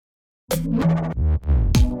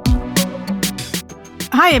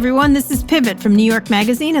Hi, everyone. This is Pivot from New York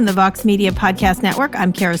Magazine and the Vox Media Podcast Network.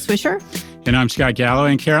 I'm Kara Swisher. And I'm Scott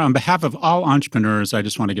Galloway. And Kara, on behalf of all entrepreneurs, I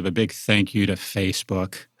just want to give a big thank you to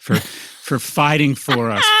Facebook for fighting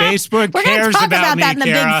for us. Facebook cares about me, that in the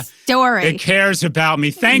Kara. big story. It cares about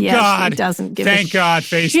me. Thank God. It doesn't give Thank God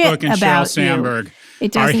Facebook and Sheryl Sandberg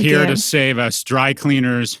are here to save us, dry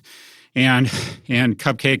cleaners and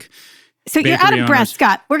cupcake. So you're out of breath,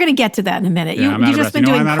 Scott. We're going to get to that in a minute. Yeah, You've just been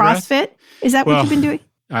doing CrossFit? Is that what you've been doing?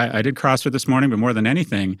 I did CrossFit this morning, but more than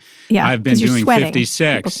anything, yeah, I've been doing sweating.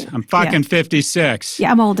 56. I'm fucking 56.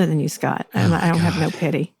 Yeah, I'm older than you, Scott. I don't have no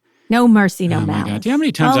pity. No mercy, no malice. God. Do you know how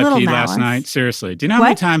many times I peed last night? Seriously. Do you know how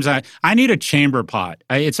many times I need a chamber pot?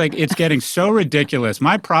 It's getting so ridiculous.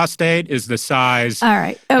 My prostate is the size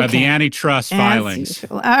of the antitrust filings.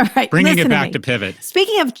 All right. Bringing it back to Pivot.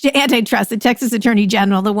 Speaking of antitrust, the Texas Attorney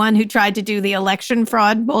General, the one who tried to do the election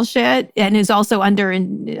fraud bullshit and is also under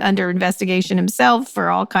investigation himself for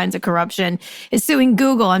all kinds of corruption, is suing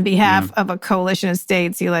Google on behalf of a coalition of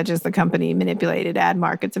states. He alleges the company manipulated ad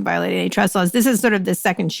markets and violated antitrust laws. This is sort of the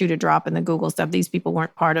second shoe to drop in the Google stuff. These people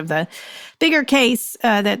weren't part of the bigger case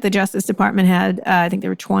that the Justice Department had. I think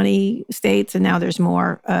there were 20 states, and now there's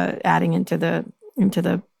more adding into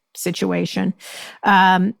the situation.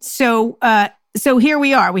 So here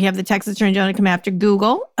we are. We have the Texas Attorney General come after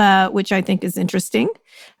Google, which I think is interesting.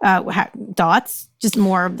 Dots, just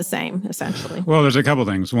more of the same, essentially. Well, there's a couple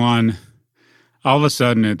things. One, all of a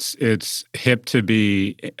sudden, it's hip to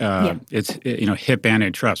be, hip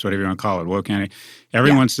antitrust, whatever you want to call it, woke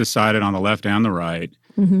Everyone's decided on the left and the right.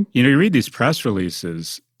 Mm-hmm. You read these press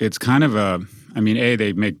releases, it's kind of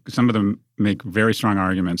some of them make very strong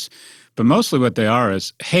arguments, but mostly what they are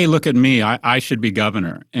is, hey, look at me, I should be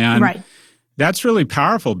governor. And that's really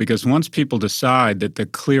powerful because once people decide that the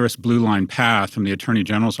clearest blue line path from the Attorney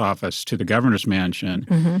General's office to the governor's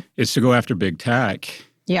mansion is to go after big tech.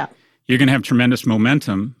 Yeah. You're going to have tremendous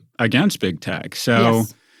momentum against big tech. So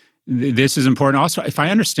this is important. Also, if I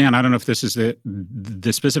understand, I don't know if this is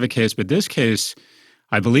the specific case, but this case,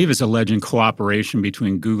 I believe, is alleging cooperation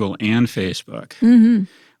between Google and Facebook,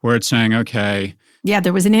 where it's saying, okay. Yeah,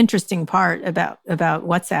 there was an interesting part about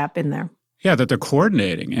WhatsApp in there. Yeah, that they're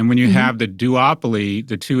coordinating. And when you have the duopoly,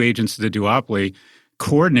 the two agents of the duopoly,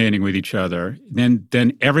 coordinating with each other, then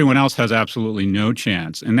everyone else has absolutely no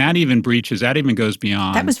chance. And that even goes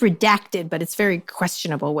beyond. That was redacted, but it's very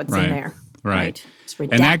questionable what's in there. Right. It's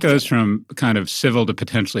redacted. And that goes from kind of civil to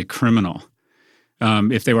potentially criminal.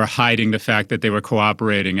 If they were hiding the fact that they were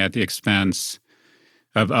cooperating at the expense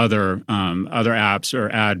of other apps or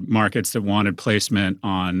ad markets that wanted placement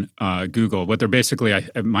on Google. What they're basically,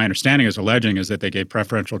 my understanding is alleging, is that they gave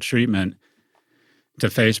preferential treatment to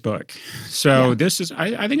Facebook. So this is,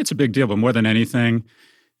 I think it's a big deal, but more than anything,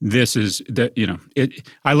 this is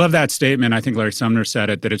I love that statement. I think Larry Sumner said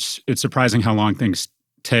it, that it's surprising how long things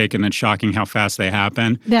take and then shocking how fast they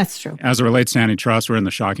happen. That's true. As it relates to antitrust, we're in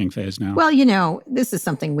the shocking phase now. Well, this is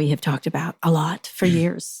something we have talked about a lot for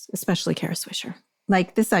years, especially Kara Swisher.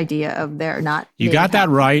 Like this idea of they're not. You got that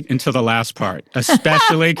right until the last part,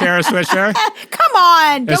 especially Kara Swisher. Come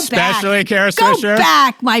on, go especially back. Kara Swisher. Go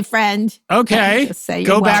back, my friend. Okay,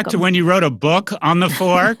 go back to when you wrote a book on the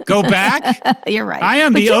floor. Go back. You're right. I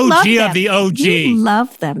am the OG of the OG. You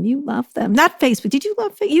love them. Not Facebook. Did you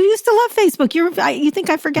love? You used to love Facebook. You think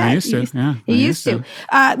I forget? I used to. You used to.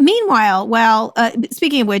 Meanwhile,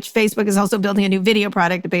 speaking of which, Facebook is also building a new video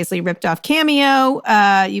product that basically ripped off Cameo.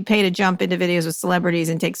 You pay to jump into videos with celebrities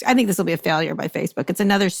and I think this will be a failure by Facebook. It's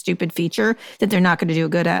another stupid feature that they're not going to do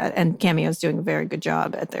good at, and Cameo is doing a very good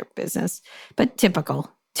job at their business. But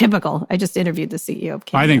typical. I just interviewed the CEO of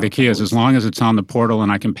Cameo. I think the key is as long as it's on the portal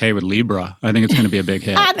and I can pay with Libra, I think it's going to be a big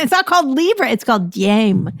hit. It's not called Libra. It's called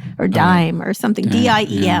Dime or or something. DIEM.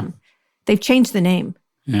 Yeah. They've changed the name.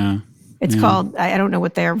 Yeah. It's called, I don't know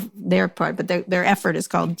what their part, but their effort is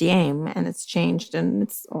called Dime, and it's changed, and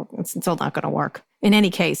it's still not going to work. In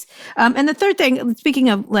any case. And the third thing, speaking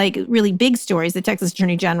of like really big stories, the Texas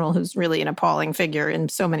Attorney General, who's really an appalling figure in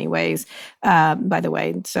so many ways, by the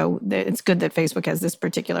way. So it's good that Facebook has this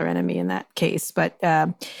particular enemy in that case. But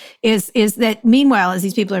is that meanwhile, as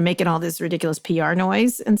these people are making all this ridiculous PR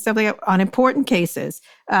noise and stuff like that on important cases,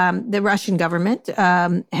 the Russian government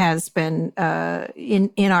has been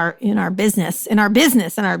in our business, in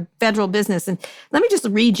our federal business. And let me just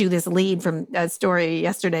read you this lead from a story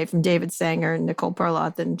yesterday from David Sanger and Nicole Nicole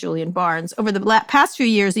Perloff and Julian Barnes. Over the past few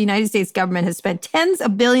years, the United States government has spent tens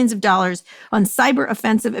of billions of dollars on cyber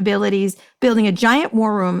offensive abilities, building a giant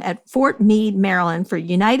war room at Fort Meade, Maryland for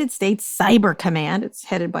United States Cyber Command. It's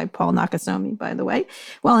headed by Paul Nakasone, by the way,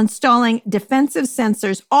 while installing defensive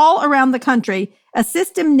sensors all around the country, a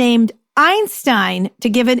system named Einstein to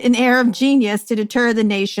give it an air of genius to deter the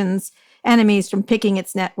nation's enemies from picking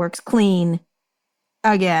its networks clean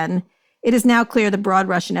again. It is now clear the broad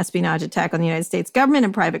Russian espionage attack on the United States government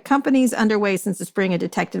and private companies underway since the spring and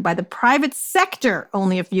detected by the private sector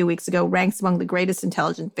only a few weeks ago ranks among the greatest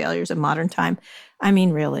intelligence failures of modern time. I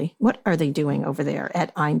mean, really, what are they doing over there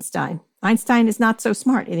at Einstein? Einstein is not so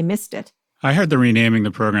smart. He missed it. I heard they're renaming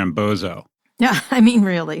the program Bozo. Yeah, I mean,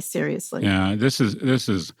 really, seriously. Yeah, this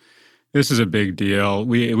is a big deal.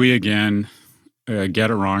 We again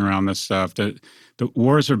get it wrong around this stuff. The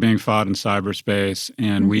wars are being fought in cyberspace,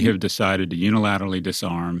 and we have decided to unilaterally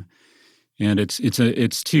disarm. And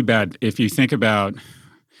it's too bad. If you think about,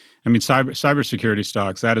 I mean, cybersecurity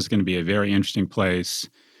stocks, that is going to be a very interesting place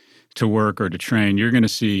to work or to train. You're going to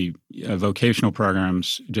see vocational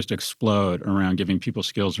programs just explode around giving people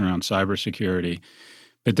skills around cybersecurity.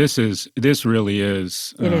 But this really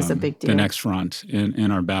is it is a big deal. The next front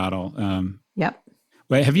in our battle. Yep.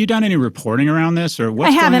 Wait, have you done any reporting around this, or what's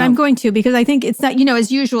I haven't. going on? I'm going to, because I think it's not,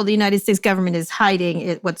 as usual, the United States government is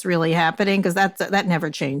hiding what's really happening, because that never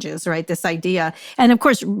changes, right? This idea. And of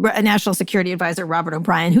course, National Security Advisor Robert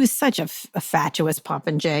O'Brien, who's such a fatuous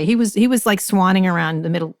popinjay. He was like swanning around the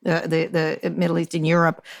Middle East and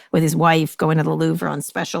Europe with his wife, going to the Louvre on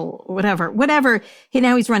special, whatever.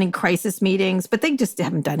 Now he's running crisis meetings, but they just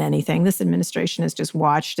haven't done anything. This administration has just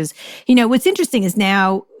watched. What's interesting is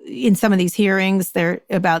now, in some of these hearings, they're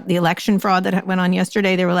about the election fraud that went on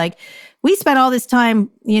yesterday. They were like, we spent all this time,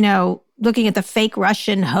 looking at the fake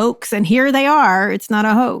Russian hoax, and here they are. It's not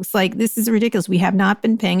a hoax. Like, this is ridiculous. We have not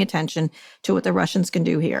been paying attention to what the Russians can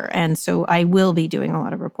do here. And so I will be doing a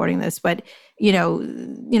lot of reporting this. But,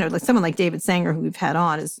 like someone like David Sanger, who we've had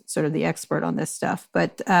on, is sort of the expert on this stuff.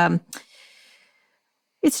 But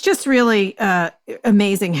it's just really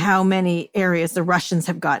amazing how many areas the Russians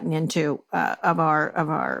have gotten into of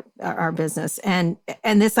our business, and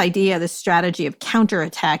this idea, this strategy of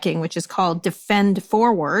counterattacking, which is called Defend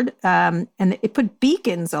Forward, and it put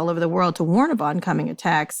beacons all over the world to warn of oncoming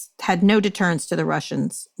attacks. Had no deterrence to the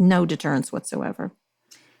Russians, no deterrence whatsoever.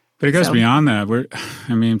 But it goes beyond that.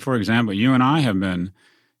 For example, you and I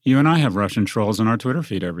have Russian trolls on our Twitter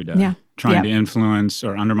feed every day, trying to influence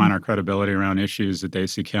or undermine our credibility around issues that they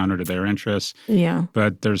see counter to their interests. Yeah.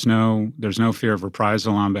 But there's no fear of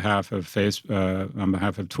reprisal on behalf of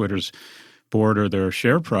Twitter's board or their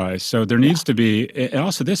share price. So there needs to be.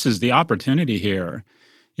 Also, this is the opportunity here.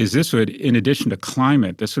 This would, in addition to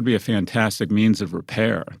climate, this would be a fantastic means of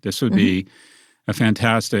repair. This would be a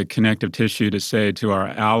fantastic connective tissue to say to our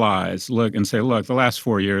allies, look, the last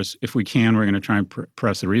 4 years, if we can, we're going to try and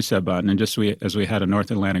press the reset button. And just as we had a North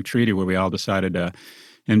Atlantic Treaty where we all decided to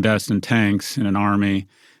invest in tanks and an army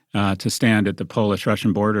to stand at the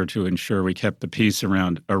Polish-Russian border to ensure we kept the peace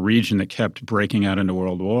around a region that kept breaking out into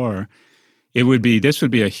World War, this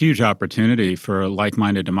would be a huge opportunity for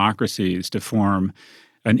like-minded democracies to form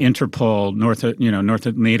an Interpol, North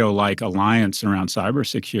NATO-like alliance around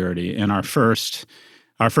cybersecurity, and our first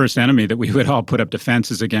enemy that we would all put up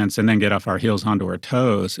defenses against, and then get off our heels onto our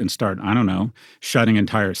toes and start, shutting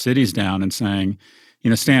entire cities down and saying,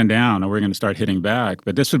 stand down, or we're going to start hitting back.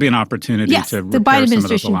 But this would be an opportunity to the Biden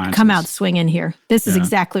administration come out swinging here. This is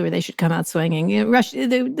exactly where they should come out swinging.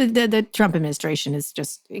 The Trump administration is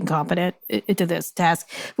just incompetent to this task.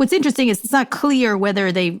 What's interesting is it's not clear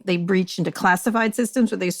whether they breached into classified systems,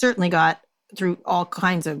 but they certainly got through all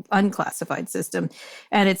kinds of unclassified system,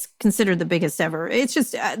 and it's considered the biggest ever. It's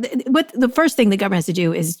just what the first thing the government has to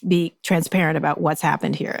do is be transparent about what's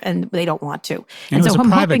happened here, and they don't want to. And it was a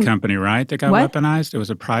private company, right, that got weaponized? It was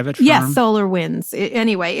a private firm? Yes, SolarWinds.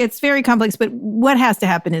 Anyway, it's very complex, but what has to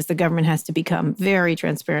happen is the government has to become very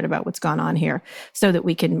transparent about what's gone on here so that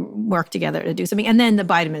we can work together to do something. And then the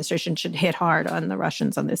Biden administration should hit hard on the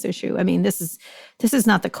Russians on this issue. I mean, this is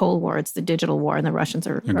not the Cold War, it's the digital war, and the Russians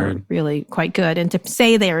are really quite good. And to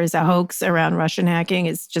say there is a hoax around Russian hacking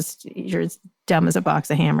is just, you're as dumb as a box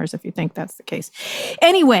of hammers if you think that's the case.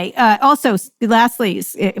 Anyway, also, lastly,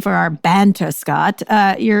 for our banter, Scott,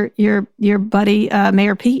 your buddy,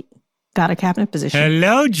 Mayor Pete, got a cabinet position.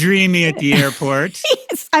 Hello, Dreamy at the airport.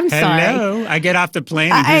 I'm sorry. Hello. I get off the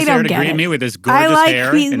plane and he's there to greet me with his gorgeous hair. I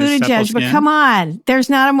like Pete Buttigieg, but come on. There's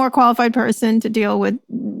not a more qualified person to deal with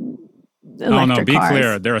electric no, be cars.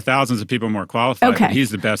 clear. There are thousands of people more qualified, Okay. but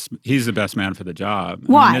he's the best man for the job.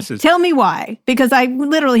 Why? I mean, Tell me why. Because I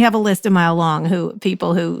literally have a list a mile long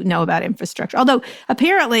people who know about infrastructure. Although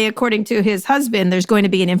apparently, according to his husband, there's going to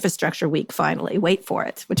be an infrastructure week finally. Wait for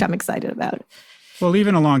it, which I'm excited about. Well,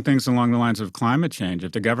 even along the lines of climate change,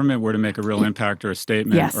 if the government were to make a real impact or a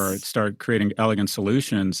statement Yes. or start creating elegant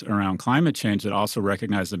solutions around climate change that also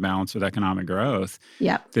recognize the balance with economic growth,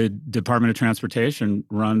 Yep. the Department of Transportation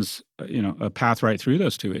runs a path right through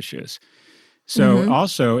those two issues. So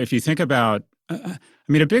also, if you think about, I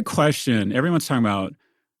mean, a big question, everyone's talking about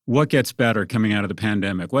what gets better coming out of the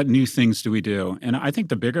pandemic? What new things do we do? And I think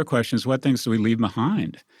the bigger question is what things do we leave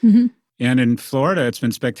behind? Mm-hmm. And in Florida, it's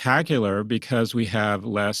been spectacular because we have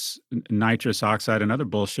less nitrous oxide and other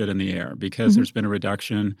bullshit in the air because there's been a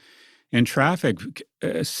reduction in traffic.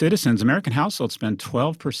 Citizens, American households spend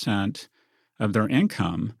 12% of their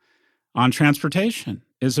income on transportation.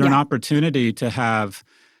 Is there an opportunity to have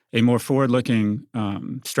a more forward-looking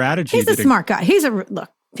strategy? He's a smart guy. He's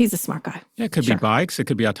a smart guy. Yeah, it could be bikes. It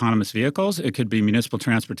could be autonomous vehicles. It could be municipal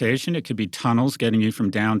transportation. It could be tunnels getting you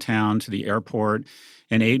from downtown to the airport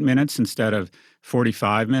in 8 minutes instead of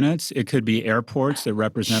 45 minutes. It could be airports that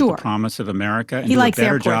represent the promise of America and he do likes a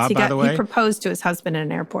better airports. job, by the way. He proposed to his husband in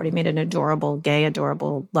an airport. He made an adorable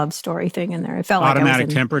love story thing in there. It felt automatic like I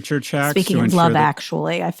was temperature checks. Speaking of Love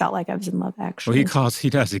Actually, I felt like I was in Love Actually. Well,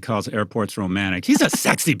 he calls airports romantic. He's a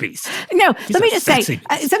sexy beast. No, let me just say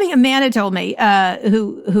something Amanda told me,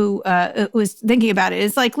 who was thinking about it.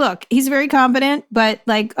 It's like, look, he's very competent, but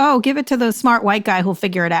like, give it to the smart white guy who'll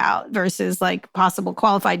figure it out versus like possible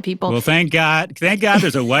qualified people. Well, thank God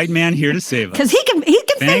there's a white man here to save us. Because he can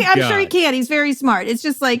figure, I'm sure he can. He's very smart. It's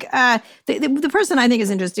just like the person I think is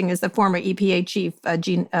interesting is the former EPA chief,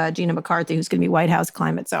 Gina McCarthy, who's going to be White House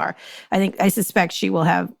climate czar. I suspect she will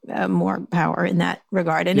have more power in that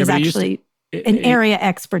regard and is actually an area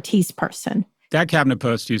expertise person. That cabinet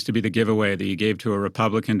post used to be the giveaway that you gave to a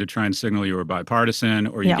Republican to try and signal you were bipartisan,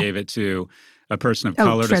 or you gave it to a person of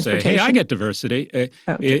color to say, hey, I get diversity.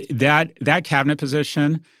 That cabinet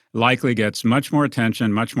position likely gets much more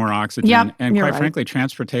attention, much more oxygen. And quite frankly,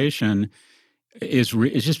 transportation is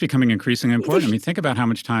just becoming increasingly important. I mean, think about how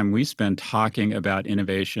much time we spend talking about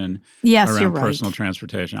innovation around personal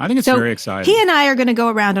transportation. I think it's very exciting. He and I are going to go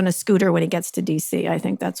around on a scooter when he gets to D.C. I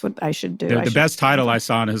think that's what I should do. The best title I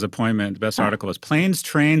saw in his appointment, the best article was Planes,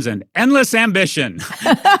 Trains, and Endless Ambition.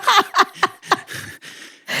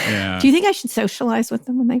 Yeah. Do you think I should socialize with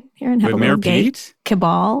them when they get here and have a little gay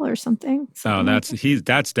cabal or something? That's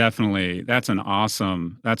an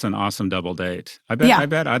awesome double date. I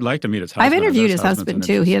bet I'd like to meet his husband. I've interviewed his husband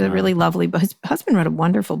too. He had a really lovely book. His husband wrote a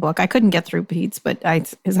wonderful book. I couldn't get through Pete's, but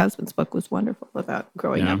his husband's book was wonderful about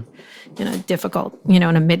growing up in a difficult,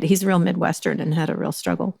 he's real Midwestern and had a real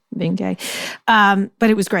struggle being gay. But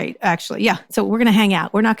it was great, actually. Yeah. So we're going to hang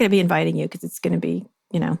out. We're not going to be inviting you because it's going to be,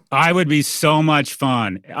 I would be so much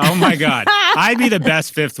fun. Oh my God. I'd be the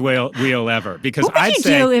best fifth wheel ever because I'd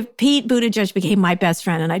say. What would you do if Pete Buttigieg became my best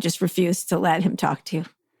friend and I just refused to let him talk to you?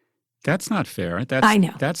 That's not fair. I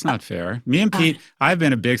know. That's not fair. Me and Pete, I've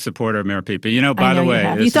been a big supporter of Mayor Pete. But by the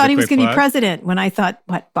way, you thought he was going to be president when I thought,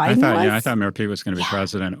 Biden was? I thought Mayor Pete was going to be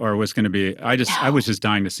president or was going to be, I was just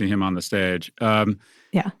dying to see him on the stage. Now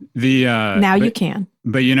you can.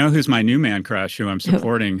 But you know who's my new man crush who I'm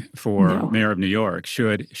supporting for mayor of New York?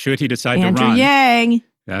 Should he decide to run? Andrew Yang.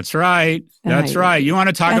 That's right. That's right. You want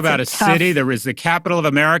to talk about a city that is the capital of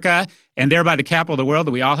America and thereby the capital of the world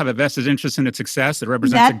that we all have a vested interest in its success that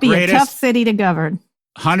represents the greatest. That'd be a tough city to govern.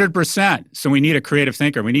 100%. So we need a creative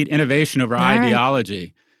thinker. We need innovation over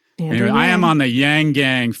ideology. Anyway, I am on the Yang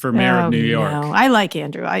gang for mayor of New York. No. I like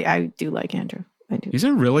Andrew. I do like Andrew. I do. He's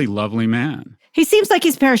a really lovely man. He seems like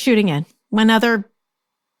he's parachuting in. One other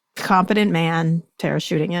competent man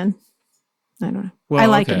parachuting in. I don't know. Well, I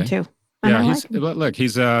like him too.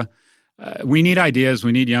 He's we need ideas.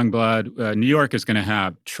 We need young blood. New York is going to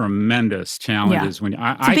have tremendous challenges.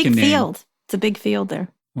 Yeah. It's a big field. It's a big field there.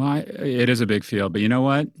 Well, it is a big field. But you know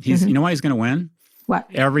what? You know why he's going to win? What?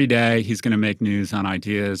 Every day he's going to make news on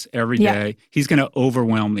ideas. Every day he's going to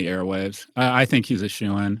overwhelm the airwaves. I think he's a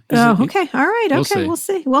shoo-in. Okay. All right. Okay. We'll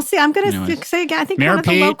see. I'm going to say again, I think Mayor one of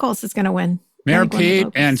the locals is going to win. Mayor Pete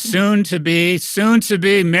and soon to be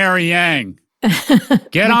Mayor Yang.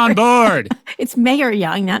 Get on board. It's Mayor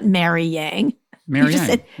Yang, not Mary Yang. Mary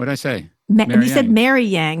Yang. What did I say? He said Mary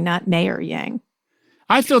Yang, not Mayor Yang.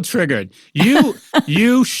 I feel triggered. You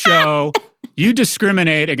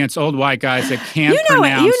discriminate against old white guys that can't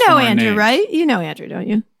pronounce You know Andrew, names. Right? You know Andrew, don't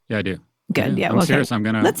you? Yeah, I do. Good. Yeah. I'm serious. I'm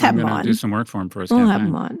gonna do some work for him for his campaign. We'll have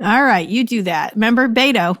him on. All right, you do that. Remember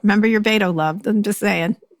Beto. Remember your Beto love. I'm just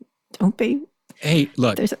saying. Don't be. Hey,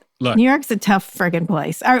 look. New York's a tough friggin'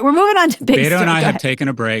 place. All right, we're moving on to big Beto story. and I have taken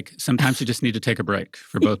a break. Sometimes you just need to take a break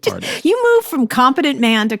for both parties. You move from competent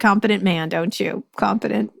man to competent man, don't you?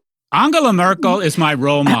 Competent. Angela Merkel is my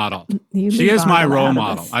role model. She is my role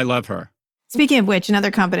model. I love her. Speaking of which,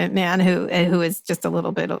 another competent man who is just a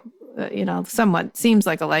little bit, somewhat seems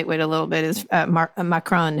like a lightweight a little bit is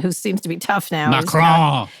Macron, who seems to be tough now.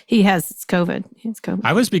 Macron. He has COVID.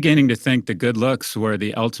 I was beginning to think the good looks were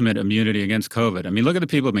the ultimate immunity against COVID. I mean, look at the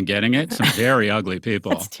people who've been getting it. Some very ugly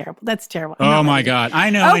people. That's terrible. Oh, my God. I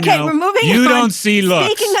know. Okay, we're moving on. You don't see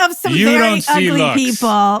looks. Speaking of some very ugly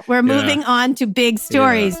people, we're moving on to big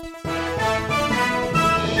stories. Yeah.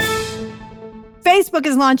 Facebook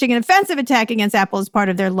is launching an offensive attack against Apple as part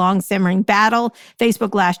of their long-simmering battle.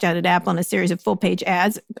 Facebook lashed out at Apple in a series of full-page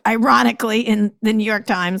ads, ironically, in the New York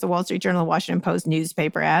Times, the Wall Street Journal, the Washington Post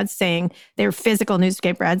newspaper ads, saying they're physical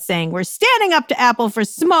newspaper ads saying, we're standing up to Apple for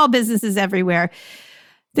small businesses everywhere.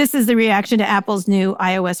 This is the reaction to Apple's new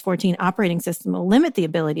iOS 14 operating system will limit the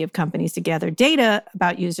ability of companies to gather data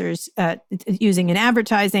about users using in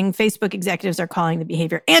advertising. Facebook executives are calling the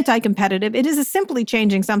behavior anti-competitive. It is simply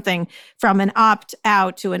changing something from an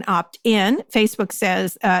opt-out to an opt-in. Facebook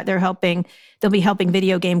says they'll be helping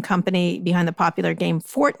video game company behind the popular game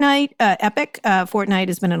Fortnite, Epic. Fortnite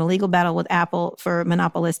has been in a legal battle with Apple for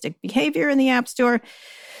monopolistic behavior in the App Store.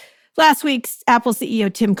 Last week, Apple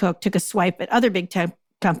CEO Tim Cook took a swipe at other big tech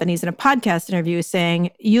companies in a podcast interview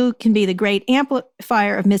saying, you can be the great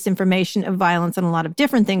amplifier of misinformation, of violence, and a lot of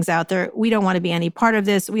different things out there. We don't want to be any part of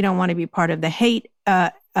this. We don't want to be part of the hate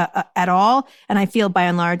at all. And I feel by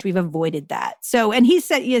and large, we've avoided that. So, and he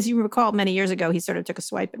said, as you recall, many years ago, he sort of took a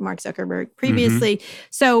swipe at Mark Zuckerberg previously. Mm-hmm.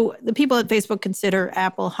 So the people at Facebook consider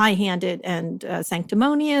Apple high-handed and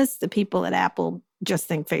sanctimonious. The people at Apple just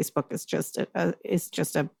think Facebook is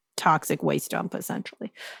just a toxic waste dump,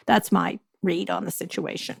 essentially. That's my read on the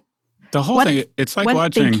situation. The whole thing, it's like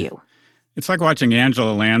watching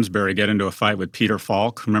Angela Lansbury get into a fight with Peter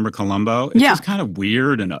Falk. Remember Columbo? It's just kind of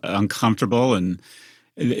weird and uncomfortable. And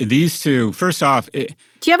these two, first off... Do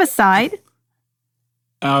you have a side?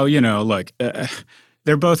 Oh, look,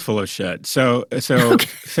 they're both full of shit. So okay.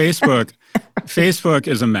 Facebook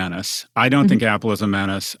is a menace. I don't think Apple is a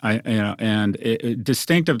menace.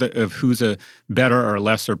 Distinct of who's a better or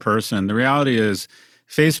lesser person, the reality is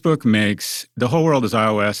Facebook makes, the whole world is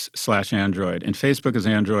iOS/Android, and Facebook is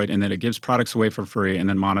Android, and then it gives products away for free and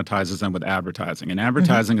then monetizes them with advertising. And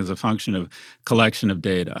advertising is a function of collection of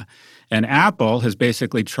data. And Apple has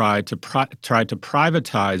basically tried to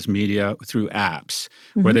privatize media through apps,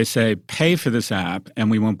 where they say, pay for this app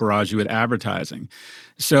and we won't barrage you with advertising.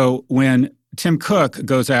 So when Tim Cook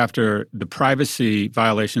goes after the privacy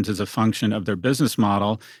violations as a function of their business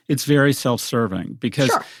model, it's very self-serving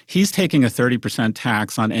because he's taking a 30%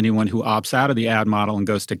 tax on anyone who opts out of the ad model and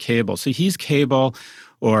goes to cable. So he's cable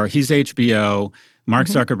or he's HBO. Mark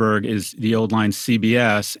Zuckerberg is the old line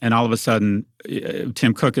CBS, and all of a sudden,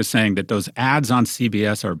 Tim Cook is saying that those ads on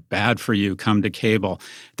CBS are bad for you, come to cable.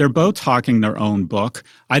 They're both talking their own book.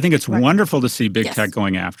 I think it's wonderful to see big tech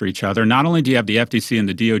going after each other. Not only do you have the FTC and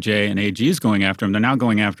the DOJ and AGs going after them, they're now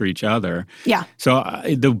going after each other. Yeah. So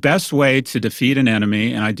the best way to defeat an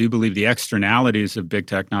enemy, and I do believe the externalities of big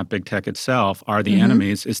tech, not big tech itself, are the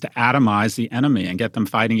enemies, is to atomize the enemy and get them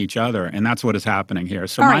fighting each other. And that's what is happening here.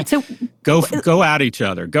 So, go at each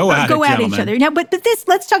other. Go at each other. Now, but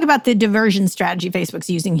let's talk about the diversion strategy Facebook's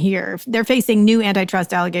using here. They're facing new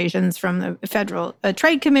antitrust allegations from the Federal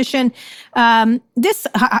Trade Commission. This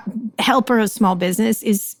helper of small business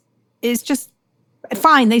is just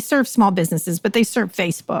fine. They serve small businesses, but they serve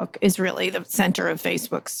Facebook. Is really the center of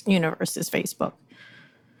Facebook's universe is Facebook.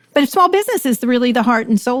 But small business is really the heart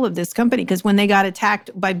and soul of this company, because when they got attacked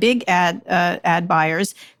by big ad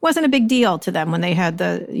buyers, it wasn't a big deal to them when they had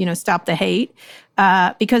the, stop the hate,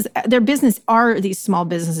 because their business are these small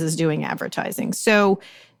businesses doing advertising. So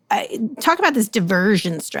talk about this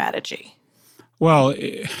diversion strategy. Well,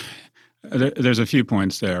 there's a few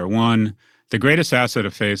points there. One, the greatest asset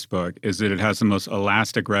of Facebook is that it has the most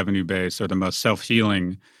elastic revenue base, or the most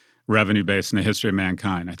self-healing revenue base in the history of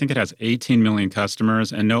mankind. I think it has 18 million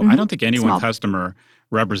customers, and I don't think any one customer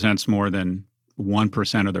represents more than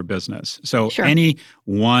 1% of their business. So any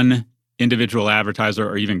one individual advertiser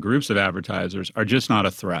or even groups of advertisers are just not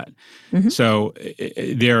a threat. So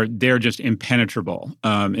they're just impenetrable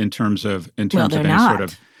in terms of any sort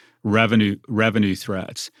of revenue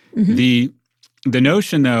threats. The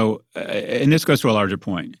notion, though, and this goes to a larger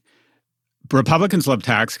point, Republicans love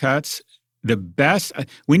tax cuts.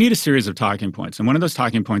 We need a series of talking points. And one of those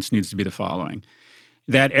talking points needs to be the following.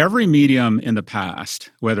 that every medium in the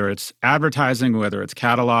past, whether it's advertising, whether it's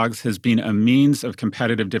catalogs, has been a means of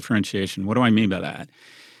competitive differentiation. What do I mean by that?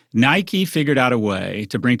 Nike figured out a way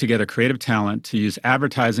to bring together creative talent to use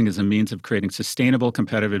advertising as a means of creating sustainable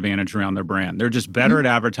competitive advantage around their brand. They're just better at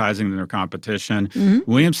advertising than their competition.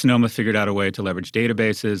 Williams-Sonoma figured out a way to leverage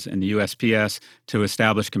databases and the USPS to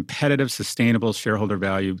establish competitive, sustainable shareholder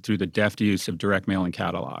value through the deft use of direct mailing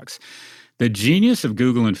catalogs. The genius of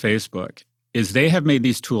Google and Facebook is they have made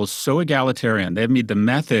these tools so egalitarian. They've made the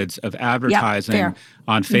methods of advertising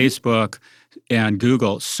on Facebook and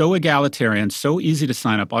Google so egalitarian, so easy to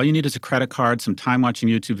sign up. All you need is a credit card, some time watching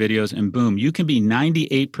YouTube videos, and boom, you can be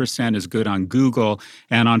 98% as good on Google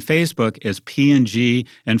and on Facebook as P&G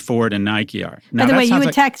and Ford and Nike are. Now, by the way, you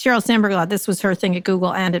attacked Sheryl Sandberg a lot. This was her thing at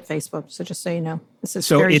Google and at Facebook, so just so you know. This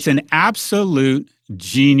is it's an absolute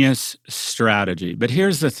genius strategy. But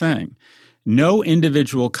here's the thing. No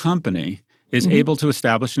individual company is able to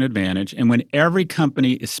establish an advantage. And when every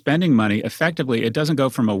company is spending money, effectively, it doesn't go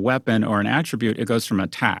from a weapon or an attribute, it goes from a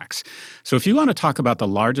tax. So if you want to talk about the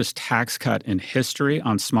largest tax cut in history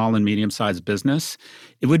on small and medium-sized business,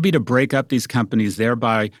 it would be to break up these companies,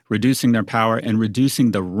 thereby reducing their power and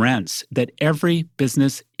reducing the rents that every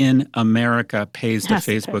business in America pays to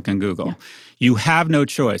Facebook and Google. Yeah. You have no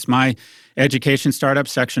choice. My education startup,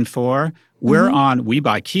 Section 4, we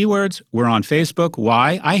buy keywords, we're on Facebook.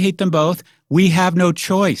 Why? I hate them both. We have no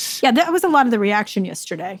choice. Yeah, that was a lot of the reaction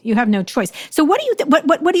yesterday. You have no choice. So what do you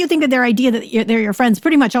what do you think of their idea that they're your friends?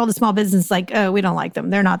 Pretty much all the small business, we don't like them.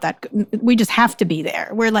 They're not that good. We just have to be there.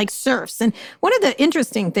 We're like serfs. And one of the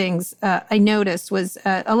interesting things I noticed was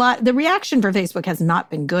the reaction for Facebook has not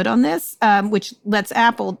been good on this, which lets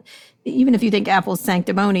Apple, even if you think Apple's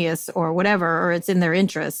sanctimonious or whatever, or it's in their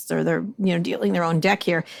interests, or they're dealing their own deck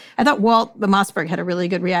here. I thought Walt Mossberg had a really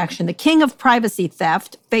good reaction. The king of privacy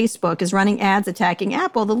theft, Facebook, is running ads attacking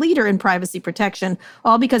Apple, the leader in privacy protection,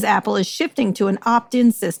 all because Apple is shifting to an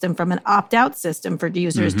opt-in system from an opt-out system for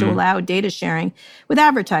users to allow data sharing with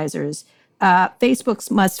advertisers. Facebook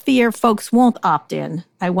must fear folks won't opt in.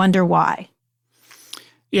 I wonder why.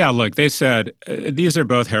 Yeah, look, they said these are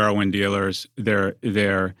both heroin dealers.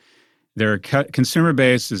 Their consumer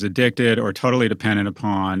base is addicted or totally dependent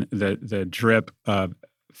upon the drip of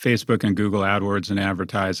Facebook and Google AdWords and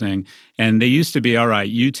advertising. And they used to be, all right,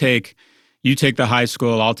 you take the high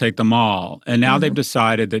school, I'll take the mall. And now they've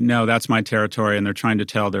decided that, no, that's my territory, and they're trying to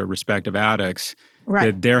tell their respective addicts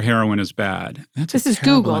that their heroin is bad. This is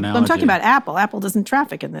Google. Analogy. I'm talking about Apple. Apple doesn't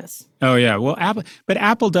traffic in this. Oh, yeah. Well,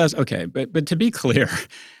 Apple does. Okay, but to be clear,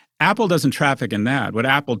 Apple doesn't traffic in that. What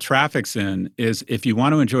Apple traffics in is if you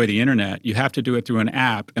want to enjoy the internet, you have to do it through an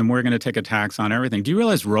app, and we're going to take a tax on everything. Do you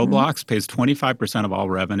realize Roblox pays 25% of all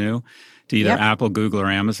revenue to either Apple, Google,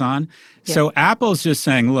 or Amazon? Yep. So Apple's just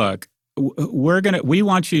saying, look, we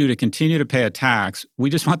want you to continue to pay a tax. We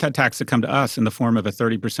just want that tax to come to us in the form of a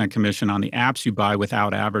 30% commission on the apps you buy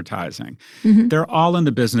without advertising. They're all in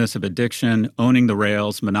the business of addiction, owning the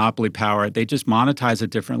rails, monopoly power. They just monetize it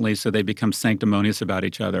differently so they become sanctimonious about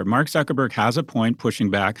each other. Mark Zuckerberg has a point pushing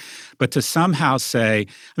back, but to somehow say,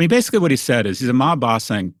 basically what he said is he's a mob boss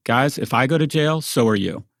saying, guys, if I go to jail, so are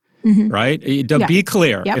you. Right? Be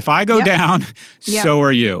clear. If I go down, so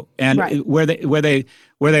are you. And where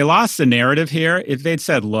they lost the narrative here, if they'd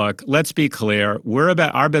said, look, let's be clear,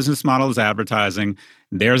 our business model is advertising,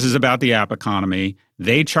 theirs is about the app economy.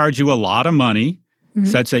 They charge you a lot of money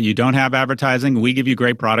such that you don't have advertising. We give you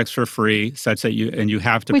great products for free such that you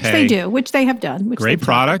have to pay. Which they have done. Great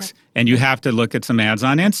products, and you have to look at some ads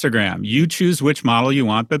on Instagram. You choose which model you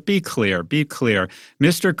want, but be clear.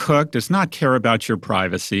 Mr. Cook does not care about your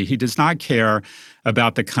privacy. He does not care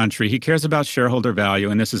about the country. He cares about shareholder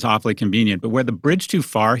value, and this is awfully convenient. But where the bridge too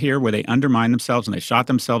far here, where they undermine themselves and they shot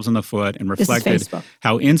themselves in the foot and reflected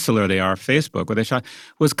how insular they are, Facebook, where they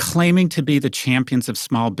was claiming to be the champions of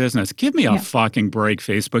small business. Give me a fucking break,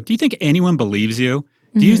 Facebook. Do you think anyone believes you?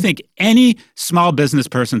 Do you think any small business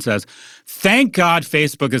person says, thank God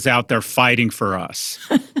Facebook is out there fighting for us?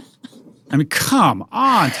 Come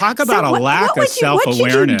on. Talk about a lack of self-awareness.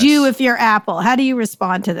 What should you do if you're Apple? How do you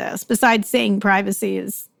respond to this? Besides saying privacy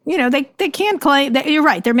is, they can't claim that. You're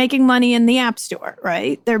right. They're making money in the App Store,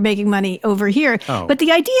 right? They're making money over here. Oh. But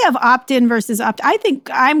the idea of opt-in versus I think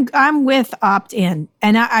I'm with opt-in.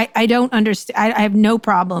 And I don't understand. I have no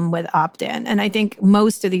problem with opt-in. And I think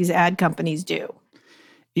most of these ad companies do.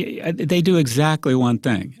 They do exactly one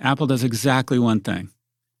thing. Apple does exactly one thing.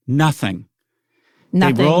 Nothing.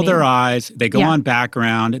 They roll their eyes. They go on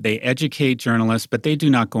background. They educate journalists, but they do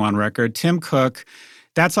not go on record. Tim Cook,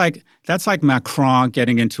 that's like Macron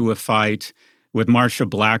getting into a fight with Marsha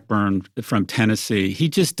Blackburn from Tennessee. He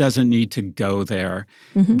just doesn't need to go there.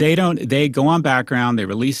 They go on background, they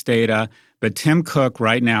release data, but Tim Cook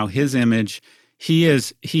right now, his image, he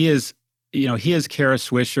is Kara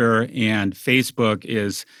Swisher, and Facebook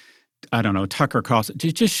is, I don't know, Tucker Carlson.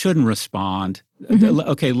 Just shouldn't respond.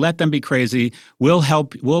 Okay, let them be crazy. We'll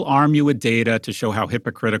arm you with data to show how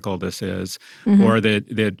hypocritical this is, or that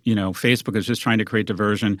Facebook is just trying to create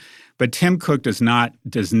diversion. But Tim Cook does not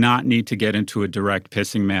need to get into a direct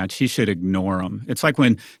pissing match. He should ignore him. It's like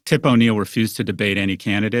when Tip O'Neill refused to debate any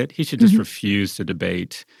candidate. He should just refuse to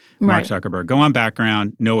debate Mark Zuckerberg. Go on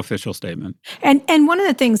background, no official statement. And one of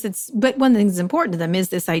the things that's important to them is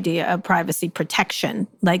this idea of privacy protection,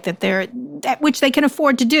 like which they can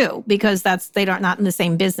afford to do because they are not in the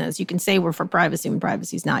same business. You can say we're for privacy when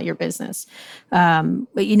privacy is not your business,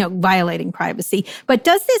 violating privacy. But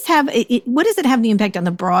does this what does it have the impact on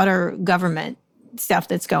the broader government stuff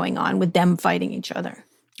that's going on with them fighting each other?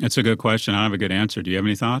 It's a good question. I don't have a good answer. Do you have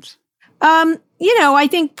any thoughts? I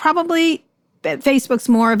think probably Facebook's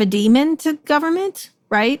more of a demon to government,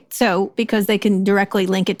 right? So because they can directly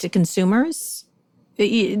link it to consumers.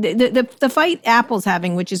 The fight Apple's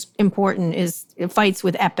having, which is important, is fights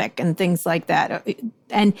with Epic and things like that.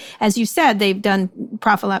 And as you said, they've done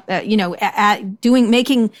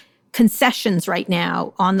making concessions right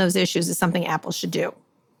now on those issues is something Apple should do.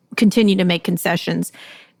 Continue to make concessions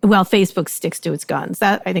while Facebook sticks to its guns.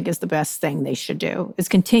 That, I think, is the best thing they should do, is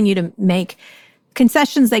continue to make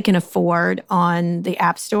concessions they can afford on the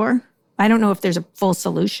App Store. I don't know if there's a full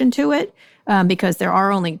solution to it because there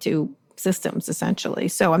are only two systems, essentially.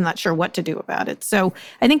 So I'm not sure what to do about it. So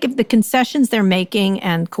I think if the concessions they're making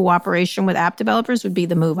and cooperation with app developers would be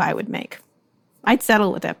the move I would make. I'd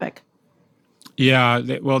settle with Epic. Yeah,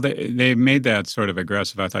 they made that sort of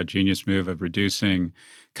aggressive, I thought, genius move of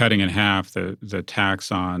cutting in half the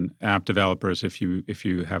tax on app developers if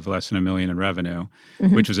you have less than $1 million in revenue,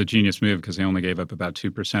 which was a genius move because they only gave up about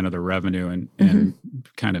 2% of their revenue and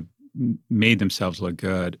kind of made themselves look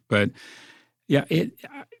good. But yeah,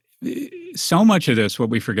 so much of this, what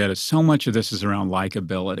we forget is so much of this is around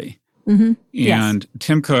likability. And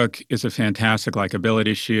Tim Cook is a fantastic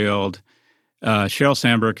likability shield. Sheryl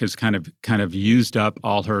Sandberg has kind of used up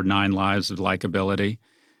all her 9 lives of likability.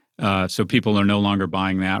 So people are no longer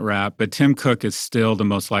buying that rap. But Tim Cook is still the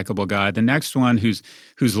most likable guy. The next one whose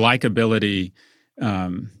likability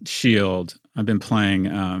shield, I've been playing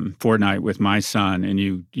Fortnite with my son, and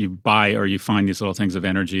you buy or you find these little things of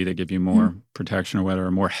energy that give you more protection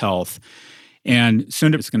or more health. And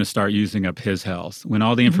soon it's going to start using up his health. When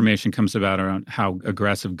all the information comes about around how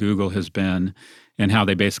aggressive Google has been and how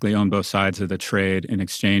they basically own both sides of the trade and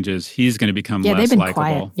exchanges, he's going to become less they've been likable.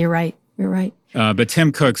 Quiet. You're right. But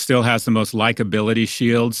Tim Cook still has the most likability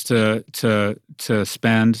shields to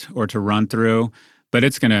spend or to run through. But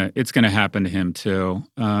it's gonna happen to him too.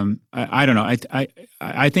 I don't know.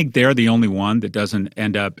 I think they're the only one that doesn't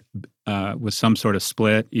end up with some sort of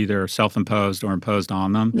split, either self-imposed or imposed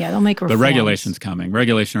on them. Yeah, they'll make reforms. But regulation's coming.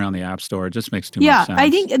 Regulation around the App Store just makes too much sense. Yeah, I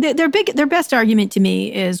think their best argument to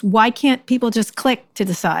me is, why can't people just click to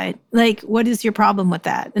decide? Like, what is your problem with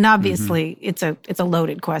that? And obviously, it's a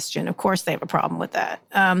loaded question. Of course, they have a problem with that.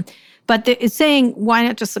 But it's saying, why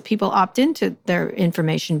not just let people opt into their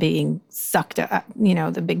information being sucked,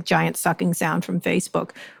 the big giant sucking sound from Facebook?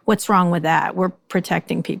 What's wrong with that? We're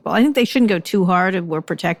protecting people. I think they shouldn't go too hard if we're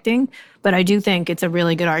protecting, but I do think it's a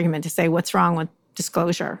really good argument to say, what's wrong with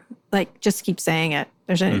disclosure? Like, just keep saying it.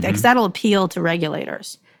 Because that'll appeal to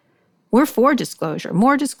regulators. We're for disclosure,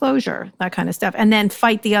 more disclosure, that kind of stuff. And then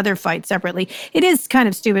fight the other fight separately. It is kind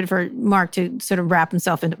of stupid for Mark to sort of wrap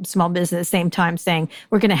himself into small business at the same time saying,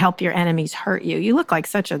 we're going to help your enemies hurt you. You look like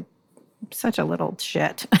such a little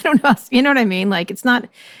shit. I don't know. You know what I mean? Like, it's not,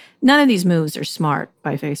 none of these moves are smart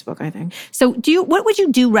by Facebook, I think. So what would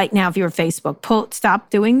you do right now if you were Facebook? Stop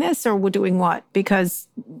doing this, or doing what? Because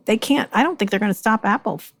they can't, I don't think they're going to stop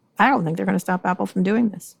Apple. I don't think they're going to stop Apple from doing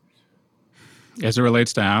this. As it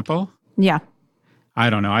relates to Apple? Yeah. I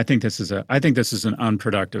don't know. I think this is an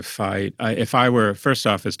unproductive fight. If I were, first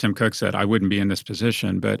off, as Tim Cook said, I wouldn't be in this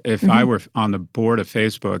position. But if I were on the board of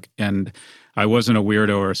Facebook and I wasn't a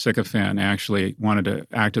weirdo or a sycophant, actually wanted to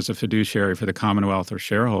act as a fiduciary for the Commonwealth or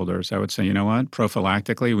shareholders, I would say, you know what?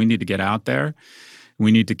 Prophylactically, we need to get out there.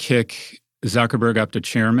 We need to kick Zuckerberg up to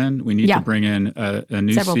chairman. We need to bring in a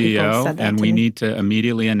new Several CEO, and we need to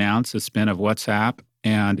immediately announce the spin of WhatsApp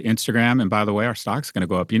and Instagram. And by the way, our stock's going to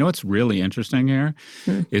go up. You know what's really interesting here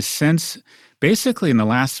is, since basically in the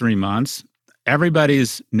last 3 months,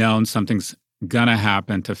 everybody's known something's going to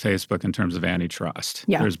happen to Facebook in terms of antitrust.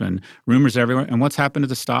 Yeah. There's been rumors everywhere. And what's happened to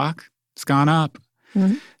the stock? It's gone up.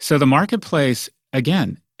 Mm-hmm. So the marketplace,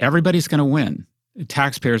 again, everybody's going to win.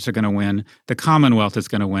 Taxpayers are going to win. The Commonwealth is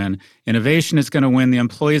going to win. Innovation is going to win. The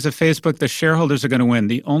employees of Facebook, the shareholders are going to win.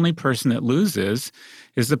 The only person that loses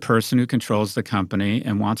is the person who controls the company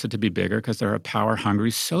and wants it to be bigger because they're a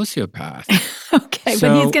power-hungry sociopath. Okay,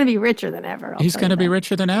 but he's going to be richer than ever. He's going to be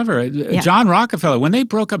richer than ever. Yeah. John Rockefeller, when they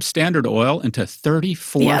broke up Standard Oil into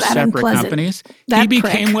 34 separate companies, he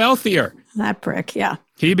became wealthier. That prick, yeah.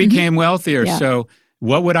 He became wealthier. Yeah. So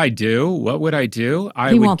what would I do?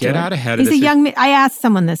 I would get out ahead of this. He's a young man. I asked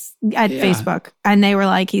someone this at Facebook, and they were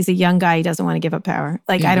like, he's a young guy. He doesn't want to give up power.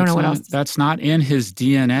 Like, I don't know what else. That's not in his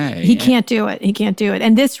DNA. He can't do it. He can't do it.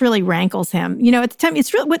 And this really rankles him. You know, at the time,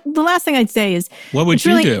 it's really, the last thing I'd say is. What would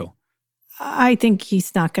you do? I think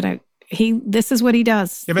he's not going to. This is what he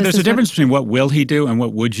does. Yeah, but there's a difference between what will he do and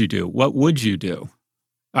what would you do. What would you do?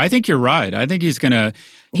 I think you're right. I think he's going to.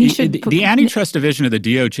 The antitrust division of the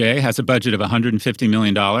DOJ has a budget of $150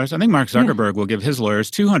 million. I think Mark Zuckerberg will give his lawyers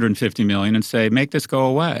 $250 million and say, make this go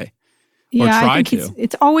away. Yeah, or try to.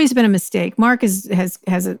 It's always been a mistake. Mark has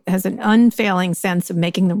an unfailing sense of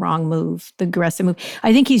making the wrong move, the aggressive move.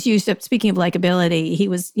 I think he's used up, speaking of likability, he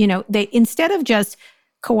was, they instead of just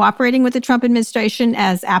cooperating with the Trump administration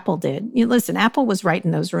as Apple did. Listen, Apple was right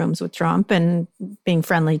in those rooms with Trump and being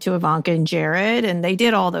friendly to Ivanka and Jared, and they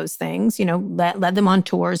did all those things, led them on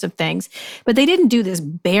tours of things. But they didn't do this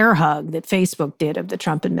bear hug that Facebook did of the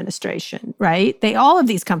Trump administration, right? All of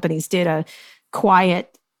these companies did a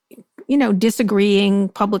quiet, disagreeing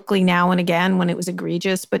publicly now and again when it was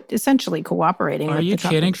egregious, but essentially cooperating. Are you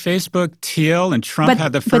kidding? Facebook, Thiel, and Trump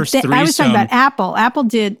had the first threesome. I was talking about Apple. Apple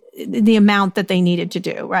did the amount that they needed to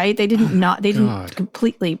do, right? They didn't didn't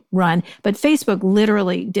completely run, but Facebook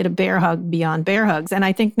literally did a bear hug beyond bear hugs. And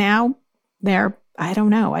I think now I don't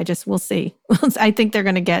know. we'll see. I think they're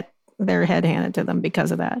going to get their head handed to them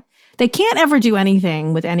because of that. They can't ever do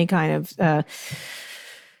anything with any kind of,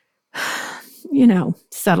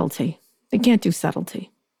 subtlety. They can't do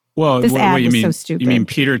subtlety. Well, this ad you was mean, so stupid. You mean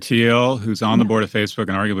Peter Thiel, who's on the board of Facebook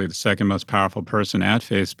and arguably the second most powerful person at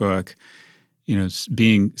Facebook,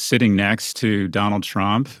 sitting next to Donald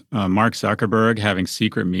Trump, Mark Zuckerberg having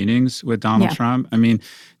secret meetings with Donald Trump. I mean,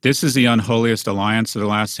 this is the unholiest alliance of the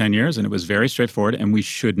last 10 years, and it was very straightforward, and we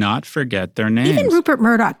should not forget their names. Even Rupert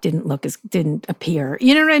Murdoch didn't appear.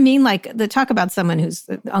 You know what I mean? Like, the talk about someone who's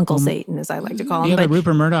Uncle Satan, as I like to call him. Yeah, but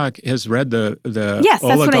Rupert Murdoch has read the yes,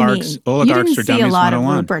 that's what I mean. Oligarchs for Dummies 101. You didn't see a lot of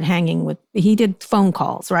Rupert hanging with, he did phone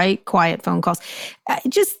calls, right? Quiet phone calls.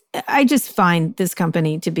 I just find this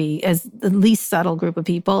company to be as the least subtle group of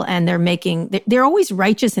people, and they're always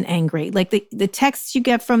righteous and angry. Like the texts you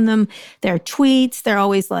get from them, their tweets, they're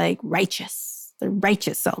always like righteous. They're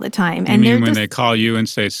righteous all the time. You mean when they call you and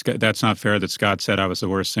say, that's not fair that Scott said I was the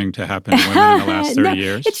worst thing to happen to women in the last 30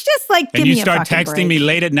 years? It's just like, and you start texting me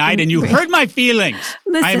late at night and you hurt my feelings.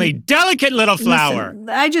 Listen, I'm a delicate little flower. Listen,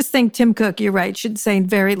 I just think Tim Cook, you're right, should say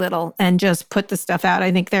very little and just put the stuff out.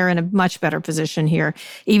 I think they're in a much better position here.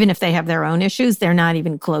 Even if they have their own issues, they're not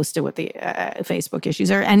even close to what the Facebook issues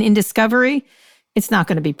are. And in Discovery, it's not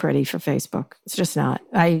going to be pretty for Facebook. It's just not.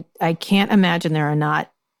 I can't imagine there are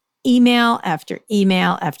not email after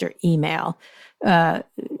email after email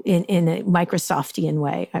in a Microsoftian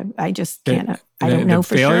way. I just can't. I don't know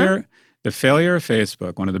for sure. The failure of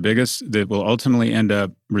Facebook, one of the biggest that will ultimately end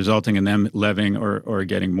up resulting in them levying or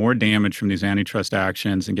getting more damage from these antitrust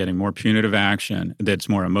actions and getting more punitive action that's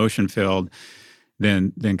more emotion-filled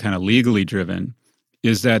than kind of legally driven,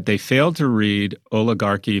 is that they failed to read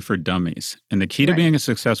Oligarchy for Dummies. And the key to being a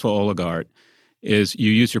successful oligarch is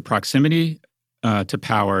you use your proximity to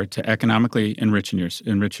power to economically enrich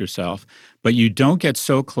yourself, but you don't get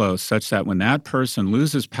so close such that when that person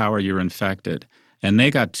loses power, you're infected. And they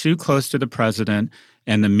got too close to the president,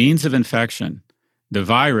 and the means of infection, the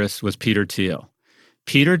virus, was Peter Thiel.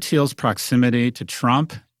 Peter Thiel's proximity to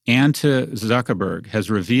Trump and to Zuckerberg has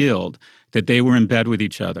revealed that they were in bed with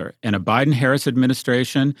each other. And a Biden-Harris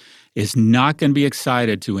administration is not going to be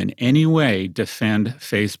excited to in any way defend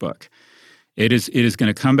Facebook. It is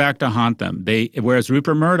going to come back to haunt them. Whereas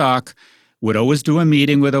Rupert Murdoch would always do a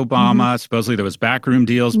meeting with Obama. Supposedly there was backroom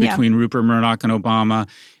deals between Rupert Murdoch and Obama.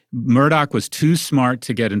 Murdoch was too smart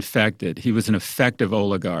to get infected. He was an effective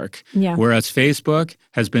oligarch. Yeah. Whereas Facebook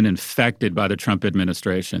has been infected by the Trump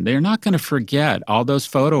administration. They're not going to forget all those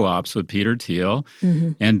photo ops with Peter Thiel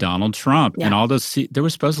and Donald Trump. And all those, there were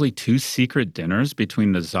supposedly 2 secret dinners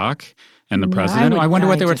between the Zuck and the president. I wonder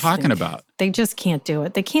what they were talking about. They just can't do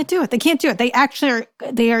it. They can't do it. They can't do it. They actually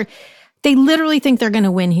they literally think they're going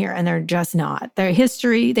to win here, and they're just not. Their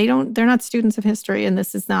history, they're not students of history, and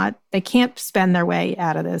this is not They can't spend their way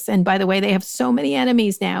out of this. And by the way, they have so many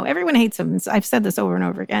enemies now. Everyone hates them. I've said this over and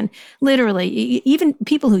over again. Literally, even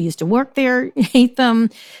people who used to work there hate them.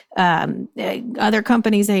 Other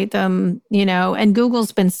companies hate them, and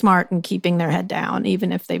Google's been smart in keeping their head down,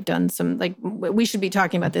 even if they've done some, we should be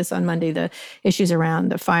talking about this on Monday, the issues around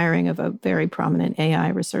the firing of a very prominent AI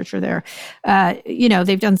researcher there.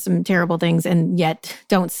 They've done some terrible things and yet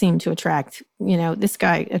don't seem to attract, this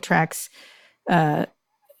guy attracts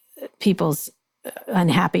people's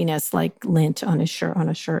unhappiness like lint on a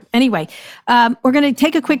shirt. Anyway, we're going to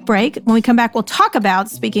take a quick break. When we come back, we'll talk about,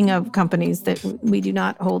 speaking of companies that we do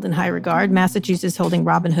not hold in high regard, Massachusetts holding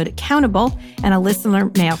Robinhood accountable, and a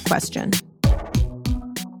listener mail question.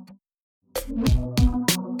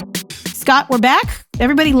 Scott, we're back.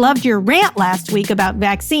 Everybody loved your rant last week about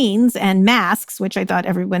vaccines and masks, which I thought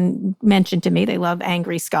everyone mentioned to me. They love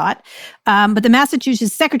angry Scott. But the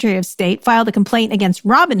Massachusetts Secretary of State filed a complaint against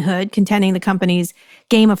Robinhood, contending the company's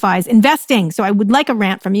gamifies investing. So I would like a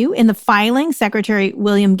rant from you. In the filing, Secretary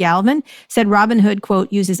William Galvin said Robinhood,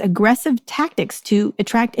 quote, uses aggressive tactics to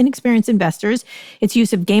attract inexperienced investors, its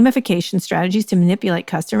use of gamification strategies to manipulate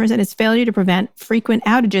customers, and its failure to prevent frequent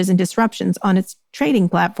outages and disruptions on its trading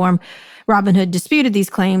platform. Robinhood disputed these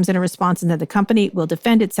claims in a response, and that the company will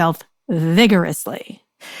defend itself vigorously.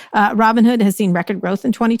 Robinhood has seen record growth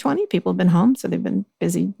in 2020. People have been home, so they've been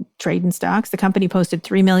busy trading stocks. The company posted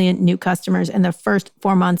 3 million new customers in the first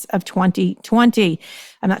 4 months of 2020.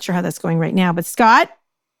 I'm not sure how that's going right now, but Scott,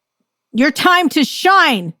 your time to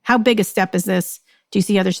shine. How big a step is this? Do you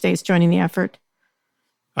see other states joining the effort?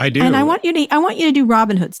 I do. And I want you to do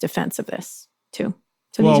Robinhood's defense of this too.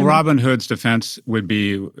 So well, Robinhood's defense would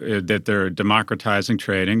be that they're democratizing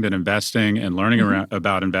trading, that investing and learning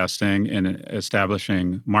about investing and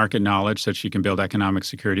establishing market knowledge so that you can build economic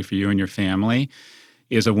security for you and your family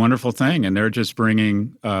is a wonderful thing. And they're just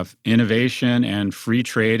bringing innovation and free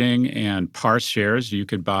trading and parse shares. You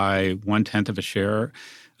could buy 1/10 of a share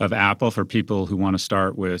of Apple for people who want to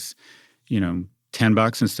start with,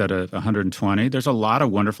 $10 instead of $120. There's a lot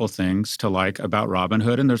of wonderful things to like about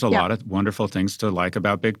Robinhood, and there's a lot of wonderful things to like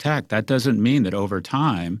about big tech. That doesn't mean that over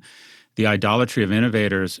time, the idolatry of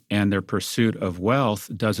innovators and their pursuit of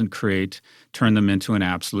wealth doesn't turn them into an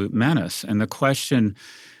absolute menace. And the question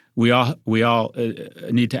we all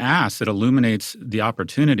need to ask that illuminates the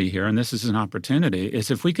opportunity here, and this is an opportunity,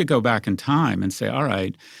 is if we could go back in time and say, all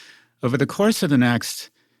right, over the course of the next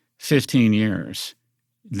 15 years,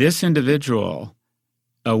 this individual,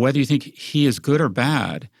 whether you think he is good or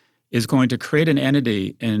bad, is going to create an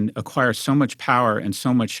entity and acquire so much power and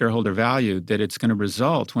so much shareholder value that it's going to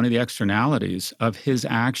result, one of the externalities of his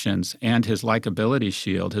actions and his likability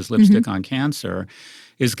shield, his lipstick on cancer,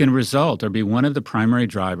 is going to result or be one of the primary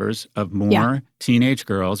drivers of more teenage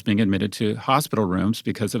girls being admitted to hospital rooms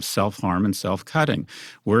because of self-harm and self-cutting.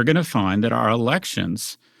 We're going to find that our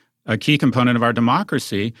elections, a key component of our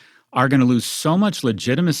democracy, are going to lose so much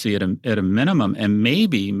legitimacy at a minimum, and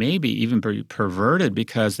maybe even be perverted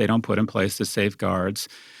because they don't put in place the safeguards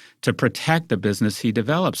to protect the business he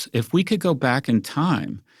develops. If we could go back in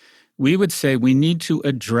time, we would say we need to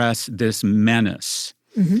address this menace.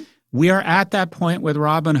 We are at that point with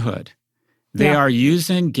Robinhood. They are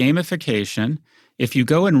using gamification. If you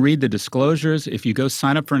go and read the disclosures, if you go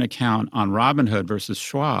sign up for an account on Robinhood versus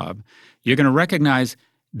Schwab, you're going to recognize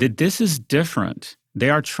that this is different. They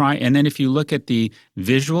are trying, and then if you look at the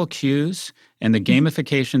visual cues and the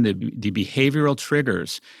gamification, the behavioral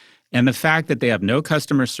triggers, and the fact that they have no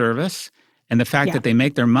customer service, and the fact that they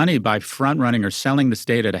make their money by front-running or selling the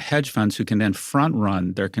state at a hedge funds who can then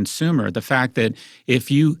front-run their consumer, the fact that if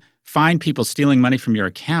you find people stealing money from your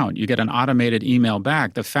account, you get an automated email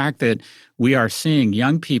back, the fact that we are seeing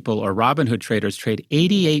young people or Robinhood traders trade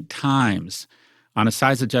 88 times on a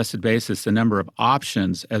size-adjusted basis, the number of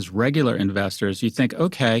options as regular investors, you think,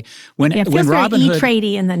 okay, when Robinhood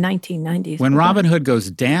E-Tradie in the 1990s. When Robinhood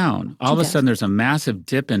goes down, all of a sudden there's a massive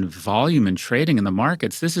dip in volume and trading in the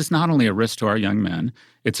markets. This is not only a risk to our young men,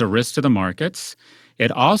 it's a risk to the markets. It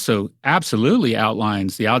also absolutely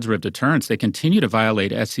outlines the algebra of deterrence. They continue to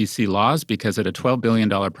violate SEC laws because at a $12 billion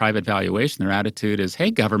private valuation, their attitude is, hey,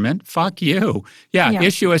 government, fuck you. Yeah,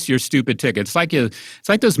 issue us your stupid ticket. It's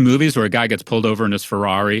like those movies where a guy gets pulled over in his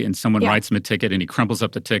Ferrari and someone writes him a ticket and he crumples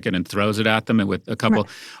up the ticket and throws it at them and with a couple.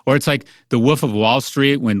 Or it's like The Wolf of Wall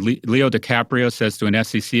Street when Leo DiCaprio says to an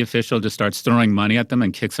SEC official, just starts throwing money at them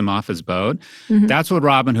and kicks him off his boat. That's what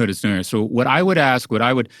Robinhood is doing. So what I would ask,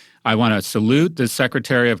 I want to salute the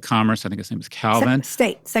Secretary of Commerce. I think his name is Calvin.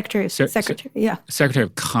 Secretary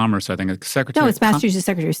of Commerce, I think. No, it's Massachusetts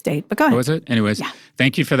Secretary of State, but go ahead. Was it? Anyways,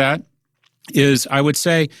 thank you for that. I would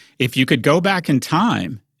say, if you could go back in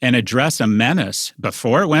time and address a menace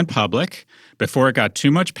before it went public, before it got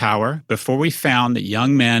too much power, before we found that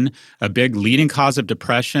young men, a big leading cause of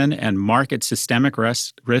depression and market systemic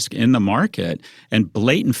risk in the market, and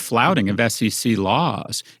blatant flouting of SEC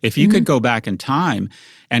laws. If you could go back in time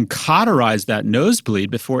and cauterize that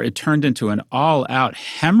nosebleed before it turned into an all-out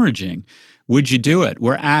hemorrhaging, would you do it?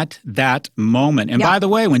 We're at that moment. And by the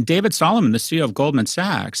way, when David Solomon, the CEO of Goldman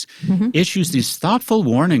Sachs, issues these thoughtful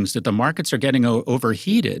warnings that the markets are getting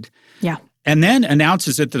overheated, and then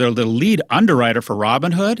announces that they're the lead underwriter for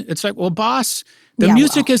Robinhood, it's like, well, boss, the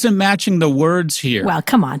music isn't matching the words here. Well,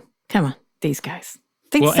 come on. These guys.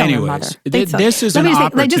 Anyways, this is an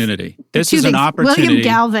opportunity. This is an opportunity. William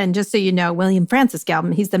Galvin, just so you know, William Francis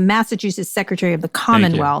Galvin, he's the Massachusetts Secretary of the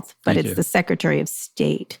Commonwealth, but it's the Secretary of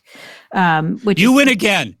State. You win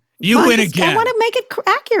again. You win again. I want to make it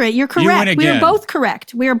accurate. You're correct. You win again. We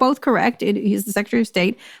are both correct. He's the Secretary of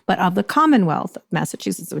State, but of the Commonwealth of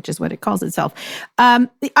Massachusetts, which is what it calls itself.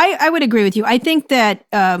 I would agree with you. I think that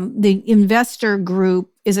the investor group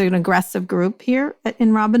is an aggressive group here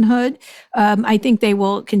in Robinhood. I think they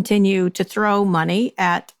will continue to throw money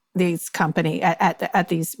at these at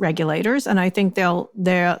these regulators, and I think they'll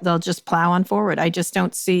just plow on forward. I just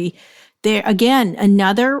don't see there again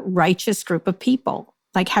another righteous group of people.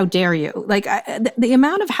 Like, how dare you? Like the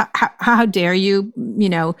amount of how dare you?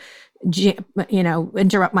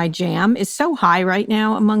 Interrupt my jam is so high right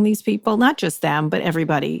now among these people. Not just them, but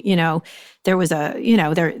everybody. There was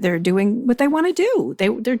they're doing what they want to do.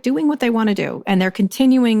 They're doing what they want to do, and they're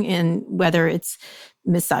continuing in whether it's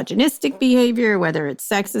misogynistic behavior, whether it's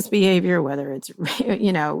sexist behavior, whether it's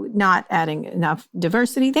not adding enough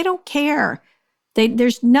diversity. They don't care.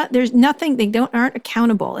 There's nothing. They aren't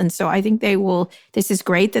accountable, and so I think they will. This is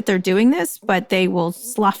great that they're doing this, but they will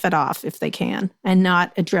slough it off if they can, and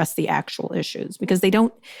not address the actual issues because they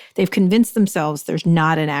don't. They've convinced themselves there's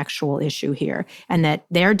not an actual issue here, and that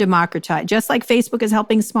they're democratizing. Just like Facebook is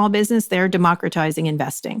helping small business, they're democratizing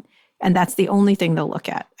investing, and that's the only thing they'll look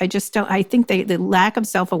at. I just don't. I think the lack of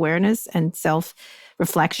self-awareness and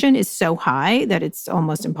self-reflection is so high that it's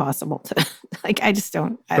almost impossible to I just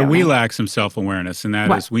don't. But we lack some self-awareness, and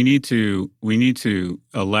that is we need to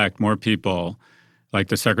elect more people like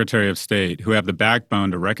the Secretary of State who have the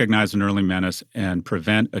backbone to recognize an early menace and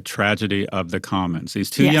prevent a tragedy of the commons. These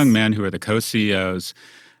two young men who are the co-CEOs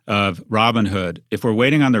of Robinhood, if we're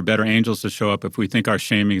waiting on their better angels to show up, if we think our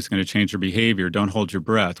shaming is going to change their behavior, don't hold your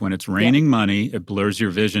breath. When it's raining money, it blurs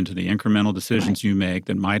your vision to the incremental decisions you make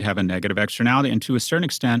that might have a negative externality. And to a certain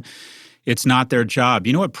extent, it's not their job.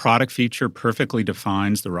 You know what product feature perfectly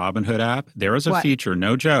defines the Robinhood app? There is a feature,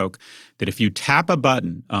 no joke, that if you tap a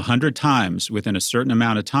button 100 times within a certain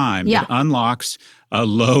amount of time, it unlocks a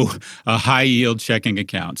high-yield checking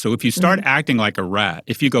account. So if you start acting like a rat,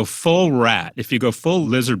 if you go full rat, if you go full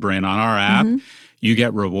lizard brain on our app, you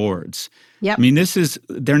get rewards. Yep. I mean,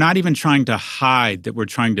 they're not even trying to hide that we're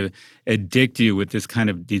trying to addict you with this kind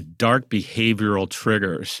of these dark behavioral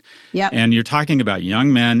triggers. Yep. And you're talking about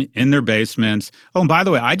young men in their basements. Oh, and by the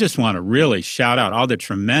way, I just want to really shout out all the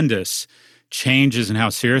tremendous changes in how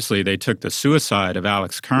seriously they took the suicide of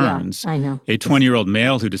Alex Kearns, I know. a 20-year-old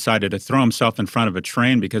male who decided to throw himself in front of a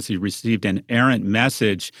train because he received an errant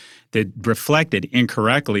message that reflected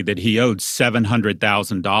incorrectly that he owed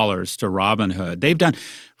 $700,000 to Robinhood. They've done,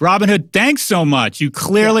 Robinhood, thanks so much. You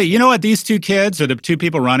clearly, you know what, these two kids are the two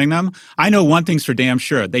people running them. I know one thing's for damn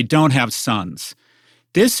sure. They don't have sons.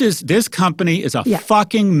 This company is a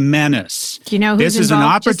fucking menace. Do you know who's This is an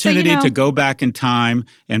involved? opportunity to go back in time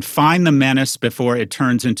and find the menace before it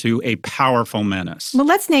turns into a powerful menace. Well,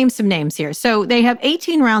 let's name some names here. So they have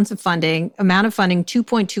 18 rounds of funding, amount of funding,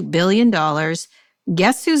 $2.2 billion.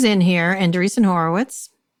 Guess who's in here? Andreessen Horowitz.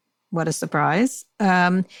 What a surprise.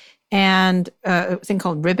 And a thing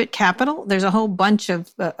called Ribbit Capital. There's a whole bunch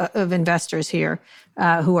of investors here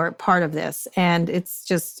who are part of this. And it's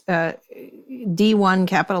just D1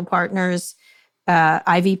 Capital Partners,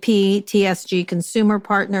 IVP, TSG Consumer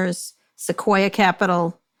Partners, Sequoia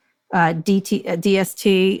Capital,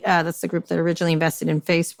 DST, that's the group that originally invested in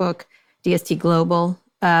Facebook, DST Global.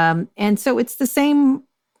 And so it's the same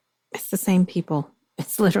people.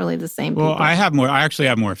 It's literally the same people. Well, I actually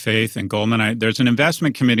have more faith in Goldman. There's an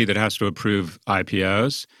investment committee that has to approve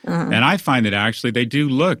IPOs. And I find that actually they do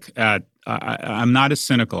look at, I'm not as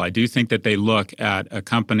cynical. I do think that they look at a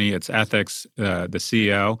company, its ethics, the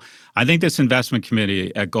CEO. I think this investment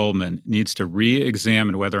committee at Goldman needs to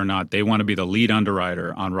re-examine whether or not they want to be the lead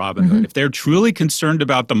underwriter on Robinhood. If they're truly concerned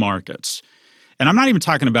about the markets, and I'm not even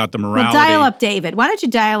talking about the morality. Well, dial up David. Why don't you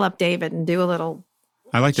dial up David and do a little...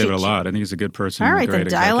 I like David a lot. I think he's a good person. All right, then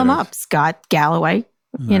dial him up, Scott Galloway.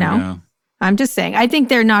 You know. I'm just saying. I think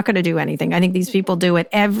they're not going to do anything. I think these people do it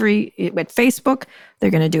at Facebook. They're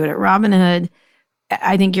going to do it at Robinhood.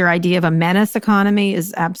 I think your idea of a menace economy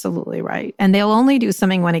is absolutely right. And they'll only do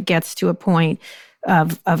something when it gets to a point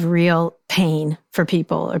of real pain for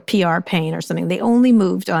people or PR pain or something. They only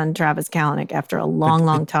moved on Travis Kalanick after a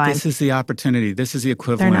long time. This is the opportunity. This is the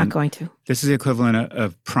equivalent. They're not going to. This is the equivalent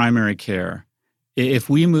of primary care. If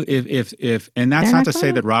we move, and that's not to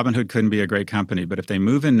say that Robinhood couldn't be a great company, but if they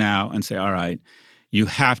move in now and say, all right, you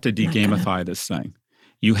have to de-gamify this thing.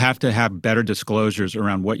 You have to have better disclosures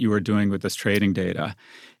around what you are doing with this trading data.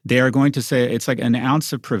 They are going to say it's like an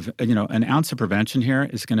ounce of prevention here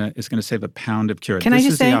is going to save a pound of cure. Can I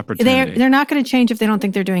just say they're not going to change if they don't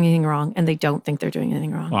think they're doing anything wrong, and they don't think they're doing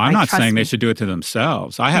anything wrong. Well, I'm not saying they should do it to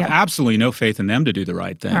themselves. I have absolutely no faith in them to do the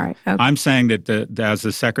right thing. All right, okay. I'm saying that as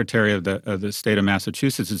the Secretary of the state of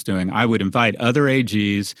Massachusetts is doing, I would invite other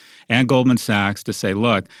AGs and Goldman Sachs to say,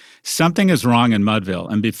 look, something is wrong in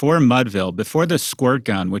Mudville, and before the squirt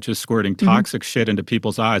gun, which is squirting toxic shit into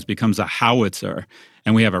people's eyes, becomes a howitzer.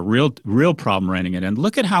 And we have a real problem reining it in.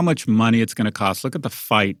 Look at how much money it's going to cost. Look at the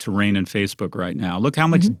fight to rein in Facebook right now. Look how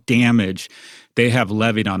much damage they have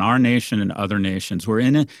levied on our nation and other nations. We're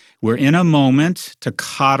in a moment to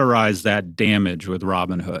cauterize that damage with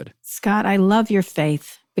Robinhood. Scott, I love your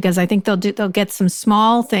faith because I think they'll get some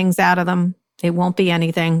small things out of them. It won't be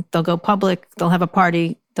anything. They'll go public. They'll have a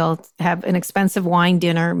party. They'll have an expensive wine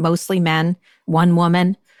dinner, mostly men, one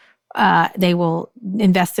woman. They will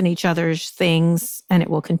invest in each other's things, and it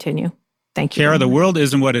will continue. Thank you. Kara, the world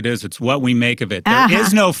isn't what it is. It's what we make of it. There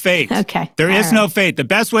is no fate. Okay. There is no fate. The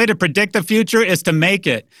best way to predict the future is to make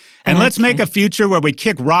it. And let's make a future where we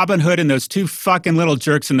kick Robinhood and those two fucking little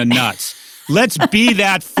jerks in the nuts. Let's be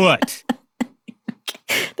that foot.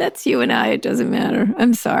 That's you and I. It doesn't matter.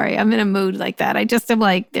 I'm sorry. I'm in a mood like that. I just am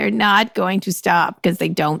like, they're not going to stop because they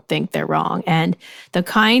don't think they're wrong. And the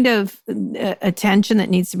kind of attention that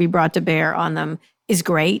needs to be brought to bear on them is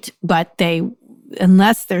great. But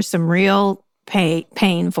unless there's some real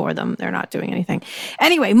pain for them, they're not doing anything.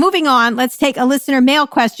 Anyway, moving on. Let's take a listener mail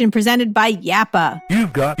question presented by Yappa.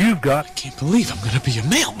 You've got. I can't believe I'm going to be a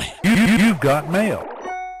mailman. You've got mail.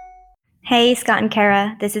 Hey, Scott and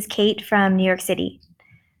Kara. This is Kate from New York City.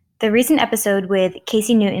 The recent episode with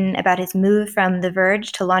Casey Newton about his move from The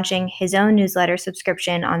Verge to launching his own newsletter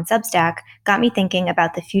subscription on Substack got me thinking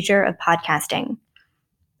about the future of podcasting.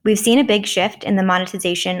 We've seen a big shift in the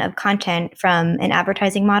monetization of content from an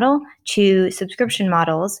advertising model to subscription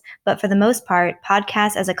models, but for the most part,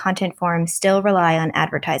 podcasts as a content form still rely on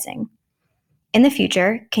advertising. In the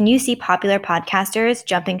future, can you see popular podcasters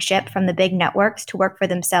jumping ship from the big networks to work for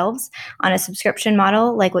themselves on a subscription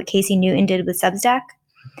model like what Casey Newton did with Substack?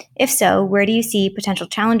 If so, where do you see potential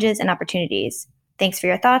challenges and opportunities? Thanks for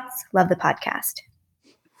your thoughts. Love the podcast.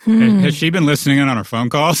 Has she been listening in on our phone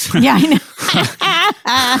calls? Yeah, I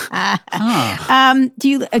know. Do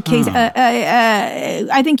you, Casey,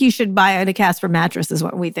 I think you should buy a Casper mattress is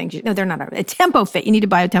what we think. No, they're not. A Tempo Fit. You need to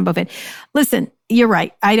buy a Tempo Fit. Listen, you're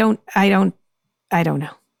right. I don't know.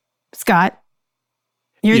 Scott,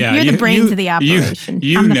 you're the brains of the operation.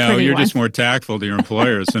 You're just more tactful to your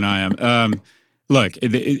employers than I am. Look,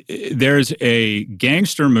 there's a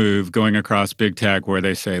gangster move going across big tech where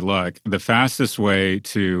they say, look, the fastest way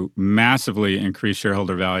to massively increase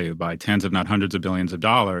shareholder value by tens, if not hundreds of billions of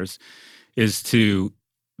dollars is to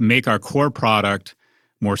make our core product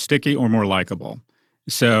more sticky or more likable.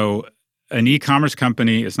 So an e-commerce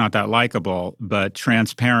company is not that likable, but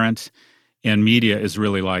transparent and media is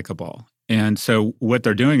really likable. And so what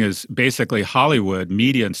they're doing is basically Hollywood,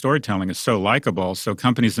 media and storytelling is so likable. So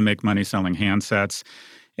companies that make money selling handsets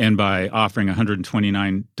and by offering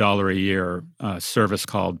 $129 a year service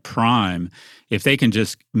called Prime, if they can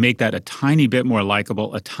just make that a tiny bit more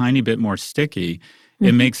likable, a tiny bit more sticky,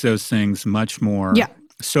 it makes those things much more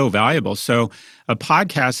so valuable. So a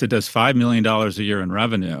podcast that does $5 million a year in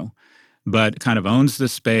revenue, but kind of owns the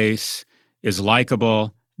space, is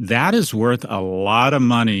likable, that is worth a lot of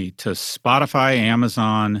money to Spotify,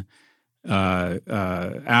 Amazon,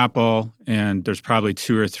 Apple, and there's probably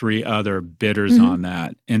 2 or 3 other bidders on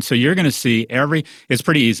that. And so you're going to see it's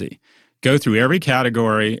pretty easy. Go through every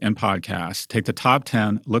category in podcasts, take the top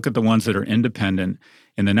 10, look at the ones that are independent.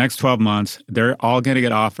 In the next 12 months, they're all going to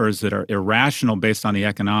get offers that are irrational based on the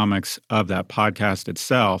economics of that podcast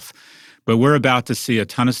itself. But we're about to see a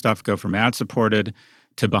ton of stuff go from ad-supported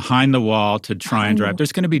to behind the wall to try and drive.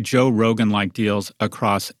 There's going to be Joe Rogan-like deals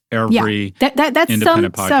across every that's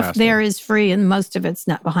independent some podcaster. Stuff there is free, and most of it's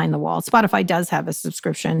not behind the wall. Spotify does have a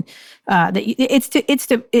subscription. It's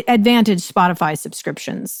to advantage Spotify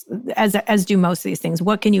subscriptions, as do most of these things.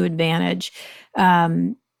 What can you advantage?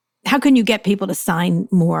 how can you get people to sign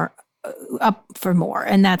more up for more?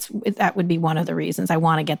 And that would be one of the reasons. I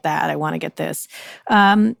want to get that. I want to get this.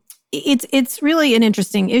 It's really an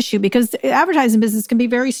interesting issue because the advertising business can be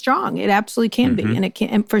very strong. It absolutely can be. And it can,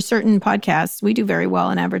 and for certain podcasts, we do very well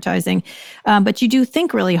in advertising. But you do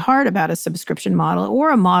think really hard about a subscription model or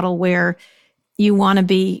a model where you want to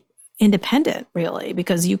be independent, really,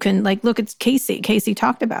 because you can, like, look at Casey. Casey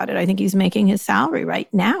talked about it. I think he's making his salary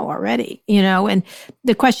right now already, and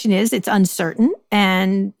the question is, it's uncertain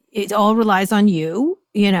and it all relies on you.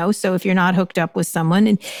 So if you're not hooked up with someone,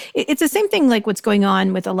 and it's the same thing like what's going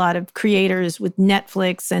on with a lot of creators with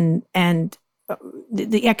Netflix and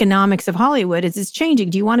the economics of Hollywood is it's changing.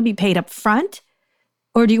 Do you want to be paid up front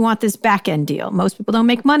or do you want this back end deal? Most people don't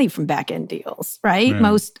make money from back end deals, right?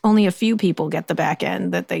 Only a few people get the back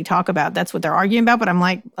end that they talk about. That's what they're arguing about. But I'm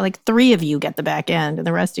like 3 of you get the back end and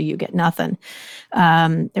the rest of you get nothing.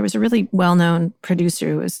 There was a really well-known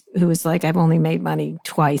producer who was like, I've only made money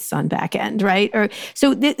twice on back end, right?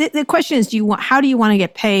 So the question is, how do you want to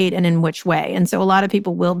get paid and in which way? And so a lot of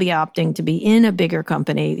people will be opting to be in a bigger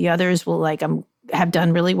company. The others will have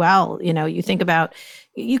done really well. You think about,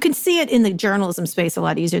 you can see it in the journalism space a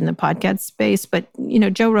lot easier than the podcast space, but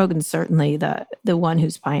Joe Rogan's certainly the one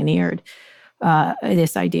who's pioneered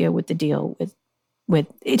this idea with the deal with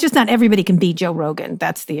it's just not everybody can be Joe Rogan.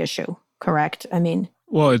 That's the issue, correct? I mean,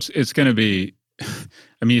 well, it's going to be.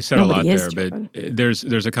 I mean, you said a lot there, but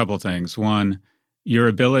there's a couple of things. One, your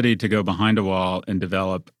ability to go behind a wall and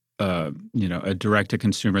develop a direct to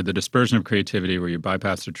consumer, the dispersion of creativity, where you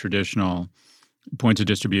bypass the traditional points of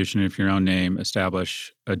distribution of your own name,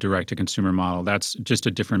 establish a direct-to-consumer model. That's just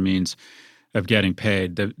a different means of getting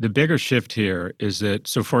paid. The bigger shift here is that,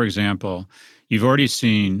 so for example, you've already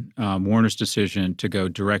seen Warner's decision to go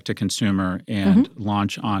direct-to-consumer and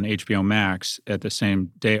launch on HBO Max at the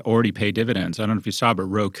same day, already pay dividends. I don't know if you saw, but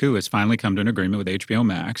Roku has finally come to an agreement with HBO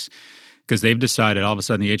Max because they've decided all of a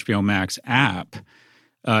sudden the HBO Max app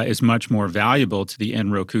is much more valuable to the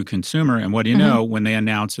end Roku consumer. And what do you know, when they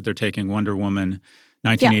announced that they're taking Wonder Woman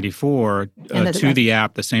 1984 to the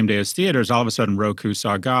app the same day as theaters, all of a sudden Roku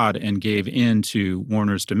saw God and gave in to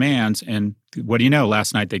Warner's demands. And what do you know?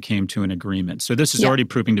 Last night they came to an agreement. So this is already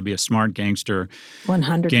proving to be a smart gangster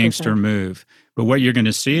 100% move. But what you're going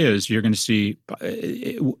to see is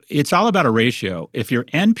it's all about a ratio. If your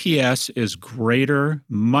NPS is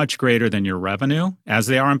much greater than your revenue, as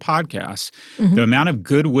they are in podcasts, the amount of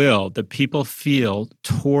goodwill that people feel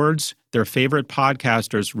towards their favorite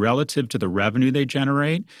podcasters relative to the revenue they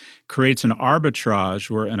generate creates an arbitrage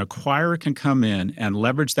where an acquirer can come in and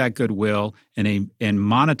leverage that goodwill and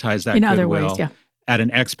monetize that goodwill at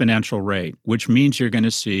an exponential rate, which means you're going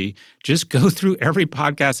to see, just go through every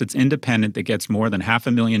podcast that's independent that gets more than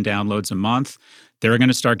 500,000 downloads a month. They're going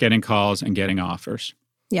to start getting calls and getting offers.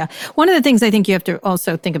 Yeah. One of the things I think you have to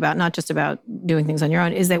also think about, not just about doing things on your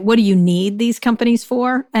own, is that what do you need these companies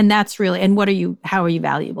for? And that's really, and how are you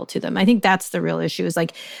valuable to them? I think that's the real issue is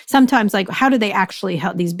sometimes how do they actually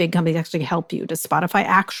help, these big companies actually help you? Does Spotify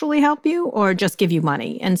actually help you or just give you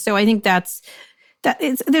money? And so I think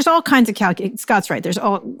there's all kinds of Scott's right.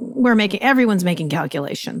 Everyone's making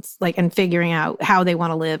calculations, and figuring out how they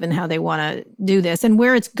want to live and how they want to do this and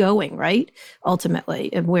where it's going, right?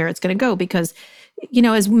 Ultimately, and where it's going to go. Because,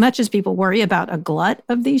 as much as people worry about a glut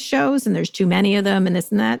of these shows and there's too many of them and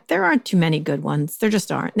this and that, there aren't too many good ones. There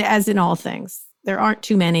just aren't. As in all things, there aren't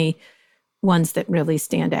too many ones that really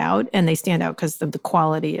stand out, and they stand out because of the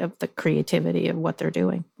quality of the creativity of what they're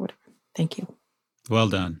doing. Whatever. Thank you. Well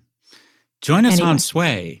done. Join us on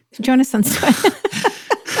Sway. Join us on Sway.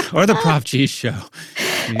 Or the Prof G Show.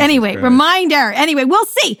 Anyway, reminder. Anyway, we'll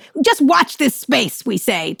see. Just watch this space, we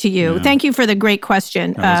say to you. Yeah. Thank you for the great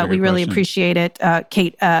question. We really appreciate it.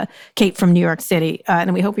 Kate from New York City.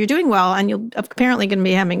 And we hope you're doing well. And you're apparently going to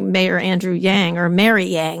be having Mayor Andrew Yang or Mary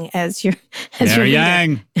Yang as your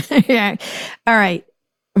Yang. Yeah. All right.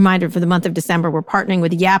 Reminder, for the month of December, we're partnering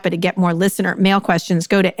with Yappa to get more listener mail questions.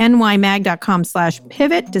 Go to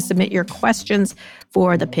nymag.com/pivot to submit your questions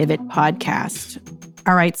for the Pivot podcast.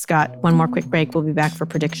 All right, Scott, one more quick break. We'll be back for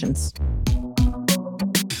predictions.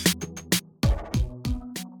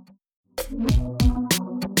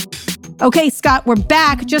 Okay, Scott, we're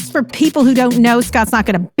back. Just for people who don't know, Scott's not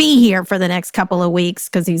going to be here for the next couple of weeks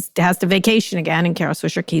because he has to vacation again, and Kara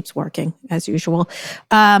Swisher keeps working as usual.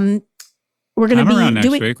 We're going to be around next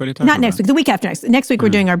week. What are you talking not about? Next week, the week after next. Next week, we're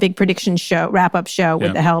doing our big prediction show, wrap-up show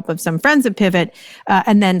with the help of some friends of Pivot.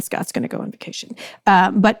 And then Scott's going to go on vacation.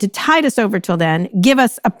 But to tide us over till then, give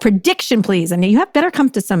us a prediction, please. And you better come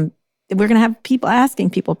to some, we're going to have people asking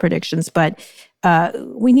people predictions, but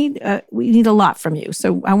we need a lot from you.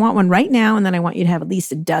 So I want one right now, and then I want you to have at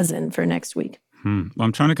least a dozen for next week. Well,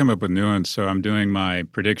 I'm trying to come up with new ones. So I'm doing my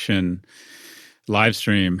prediction live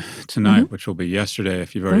stream tonight, which will be yesterday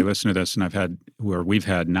if you've already listened to this. And we've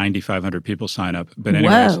had 9,500 people sign up. But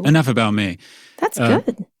anyways, enough about me. That's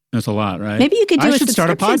good. That's a lot, right? Maybe you could do a start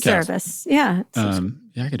a subscription podcast service. Yeah.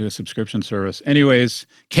 I could do a subscription service. Anyways,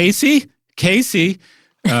 Casey.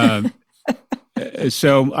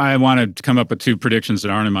 So I wanted to come up with two predictions that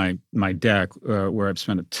aren't in my deck, where I've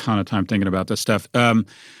spent a ton of time thinking about this stuff.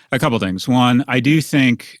 A couple things. One, I do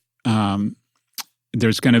think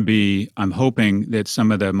there's going to be, I'm hoping that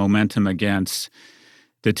some of the momentum against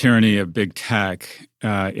the tyranny of big tech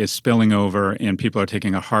is spilling over, and people are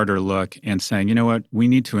taking a harder look and saying, you know what, we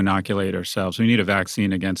need to inoculate ourselves. We need a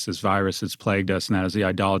vaccine against this virus that's plagued us, and that is the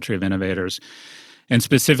idolatry of innovators. And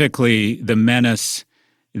specifically, the menace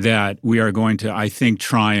that we are going to, I think,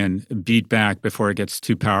 try and beat back before it gets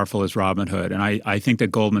too powerful is Robinhood. And I think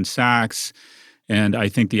that Goldman Sachs and I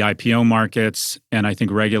think the IPO markets and I think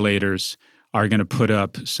regulators are going to put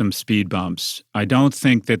up some speed bumps. I don't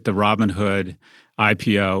think that the Robinhood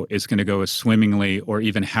IPO is going to go as swimmingly or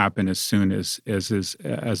even happen as soon as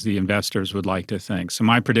the investors would like to think. So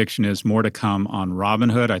my prediction is more to come on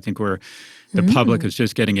Robinhood. I think the public is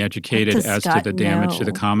just getting educated as to the damage to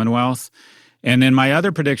the Commonwealth. And then my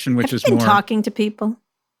other prediction, which is more talking to people.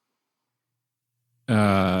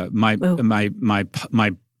 My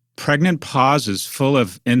pregnant pause is full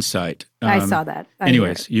of insight. I saw that.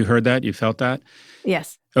 Anyways, you heard that? You felt that?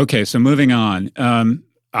 Yes. Okay, so moving on.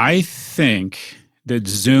 I think that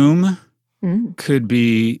Zoom could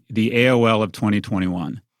be the AOL of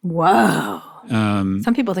 2021. Whoa.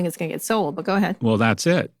 Some people think it's going to get sold, but go ahead. Well, that's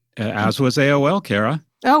it. As was AOL, Kara.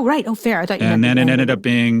 Oh, right. Oh, fair. I thought you meant. And then it ended up up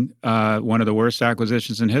being one of the worst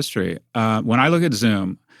acquisitions in history. When I look at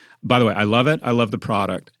Zoom, by the way, I love it. I love the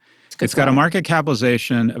product. It's got a market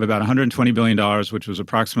capitalization of about $120 billion, which was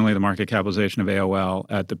approximately the market capitalization of AOL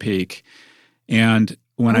at the peak. And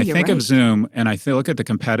when I think of Zoom and I look at the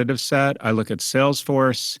competitive set, I look at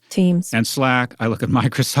Salesforce, Teams, and Slack. I look at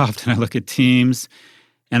Microsoft and I look at Teams.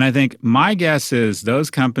 And I think my guess is those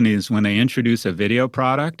companies, when they introduce a video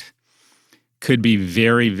product, could be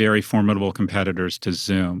very, very formidable competitors to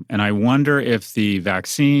Zoom. And I wonder if the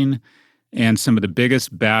vaccine and some of the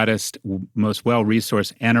biggest, baddest, most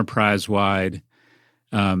well-resourced enterprise-wide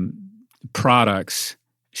products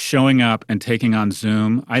showing up and taking on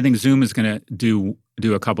Zoom. I think Zoom is going to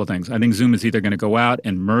do a couple things. I think Zoom is either going to go out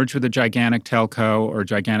and merge with a gigantic telco or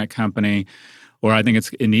gigantic company, or I think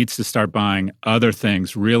it needs to start buying other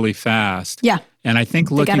things really fast. Yeah. And I think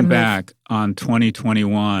looking back on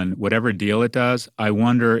 2021, whatever deal it does, I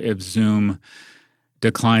wonder if Zoom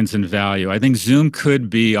declines in value. I think Zoom could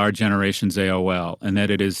be our generation's AOL, and that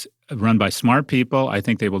it is run by smart people. I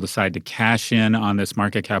think they will decide to cash in on this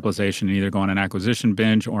market capitalization and either go on an acquisition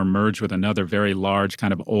binge or merge with another very large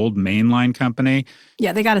kind of old mainline company.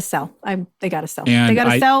 Yeah, they got to sell. They got to sell. And they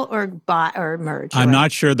got to sell or buy or merge. I'm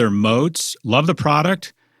not sure they're moats. Love the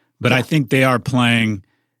product, but I think they are playing.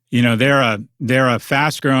 You know, they're a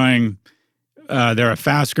fast growing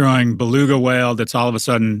beluga whale that's all of a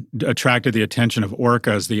sudden attracted the attention of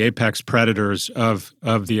orcas, the apex predators of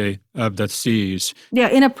the seas. Yeah,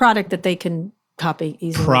 in a product that they can copy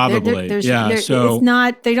easily. Probably, So it's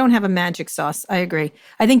not. They don't have a magic sauce. I agree.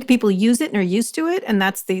 I think people use it and are used to it, and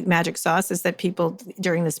that's the magic sauce. Is that people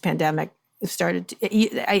during this pandemic started.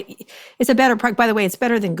 It's a better product. By the way, it's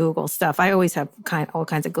better than Google stuff. I always have all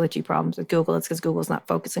kinds of glitchy problems with Google. It's because Google's not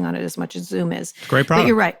focusing on it as much as Zoom is. Great product. But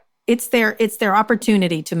you're right. It's their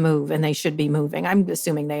opportunity to move, and they should be moving. I'm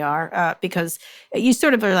assuming they are because you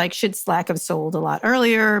sort of are like, should Slack have sold a lot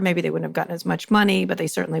earlier? Maybe they wouldn't have gotten as much money, but they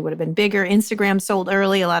certainly would have been bigger. Instagram sold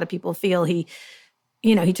early. A lot of people feel he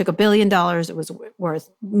took $1 billion. It was worth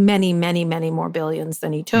many, many, many more billions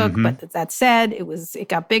than he took. Mm-hmm. But that said, it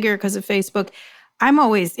got bigger because of Facebook. I'm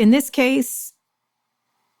always, in this case,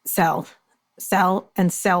 sell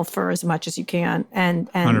for as much as you can.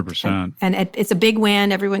 And 100%. And it's a big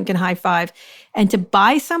win. Everyone can high five. And to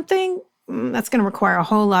buy something, that's going to require a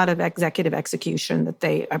whole lot of executive execution that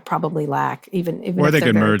they probably lack, even or if they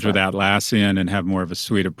could merge with Atlassian and have more of a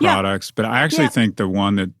suite of products. Yeah. But I actually think the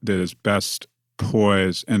one that is best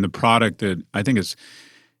poised and the product that I think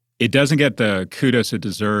it doesn't get the kudos it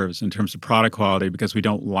deserves in terms of product quality because we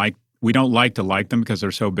don't like to like them because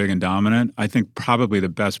they're so big and dominant. I think probably the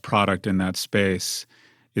best product in that space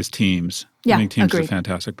is Teams. I think Teams is a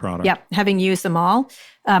fantastic product. Yeah, having used them all,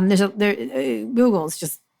 Google's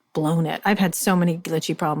just blown it. I've had so many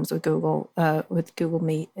glitchy problems with Google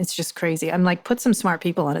Meet. It's just crazy. I'm like, put some smart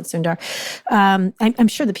people on it, Sundar. I'm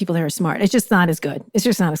sure the people there are smart. It's just not as good. It's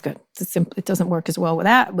just not as good. It doesn't work as well with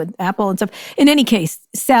Apple and stuff. In any case,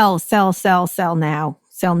 sell now.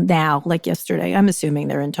 Sell now, like yesterday. I'm assuming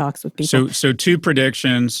they're in talks with people. So two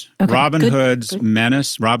predictions. Okay, Robinhood's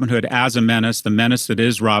menace, Robinhood as a menace, the menace that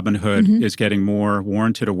is Robinhood is getting more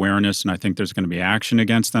warranted awareness, and I think there's going to be action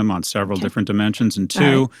against them on several different dimensions. And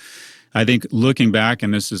two, I think looking back,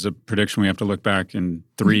 and this is a prediction we have to look back in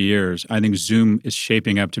 3 years, I think Zoom is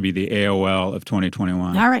shaping up to be the AOL of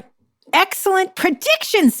 2021. All right. Excellent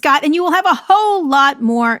prediction, Scott. And you will have a whole lot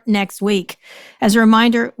more next week. As a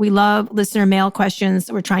reminder, we love listener mail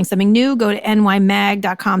questions. We're trying something new. Go to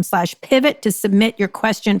nymag.com/pivot to submit your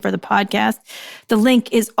question for the podcast. The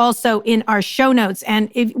link is also in our show notes.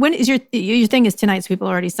 And when is your thing is tonight, so people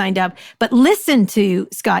already signed up. But listen to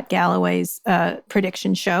Scott Galloway's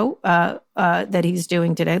prediction show that he's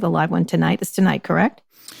doing today. The live one tonight. It's tonight, correct?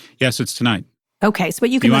 Yes, it's tonight. Okay, so but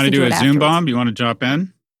you can listen to it You want to do a Zoom afterwards. bomb? You want to jump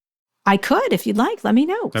in? I could, if you'd like. Let me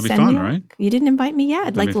know. That'd be fun, right? You didn't invite me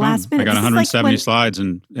yet. Like last minute. I got 170 slides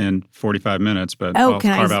in 45 minutes, but I'll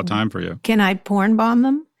carve out time for you. Can I porn bomb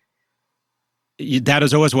them? That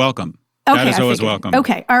is always welcome. Okay, that is always welcome.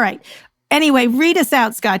 Okay, all right. Anyway, read us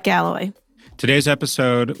out, Scott Galloway. Today's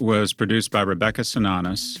episode was produced by Rebecca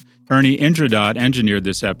Sananas. Ernie Indradat engineered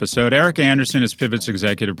this episode. Eric Anderson is Pivot's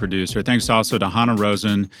executive producer. Thanks also to Hannah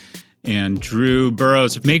Rosen and Drew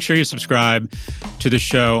Burrows. Make sure you subscribe to the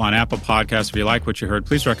show on Apple Podcasts. If you like what you heard,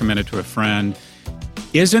 please recommend it to a friend.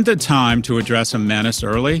 Isn't the time to address a menace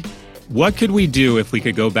early? What could we do if we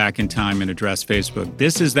could go back in time and address Facebook?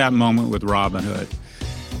 This is that moment with Robinhood.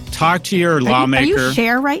 Talk to your lawmaker. Are you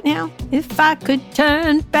Cher right now? If I could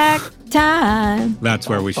turn back time. That's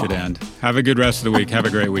where we should end. Have a good rest of the week. Have a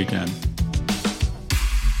great weekend.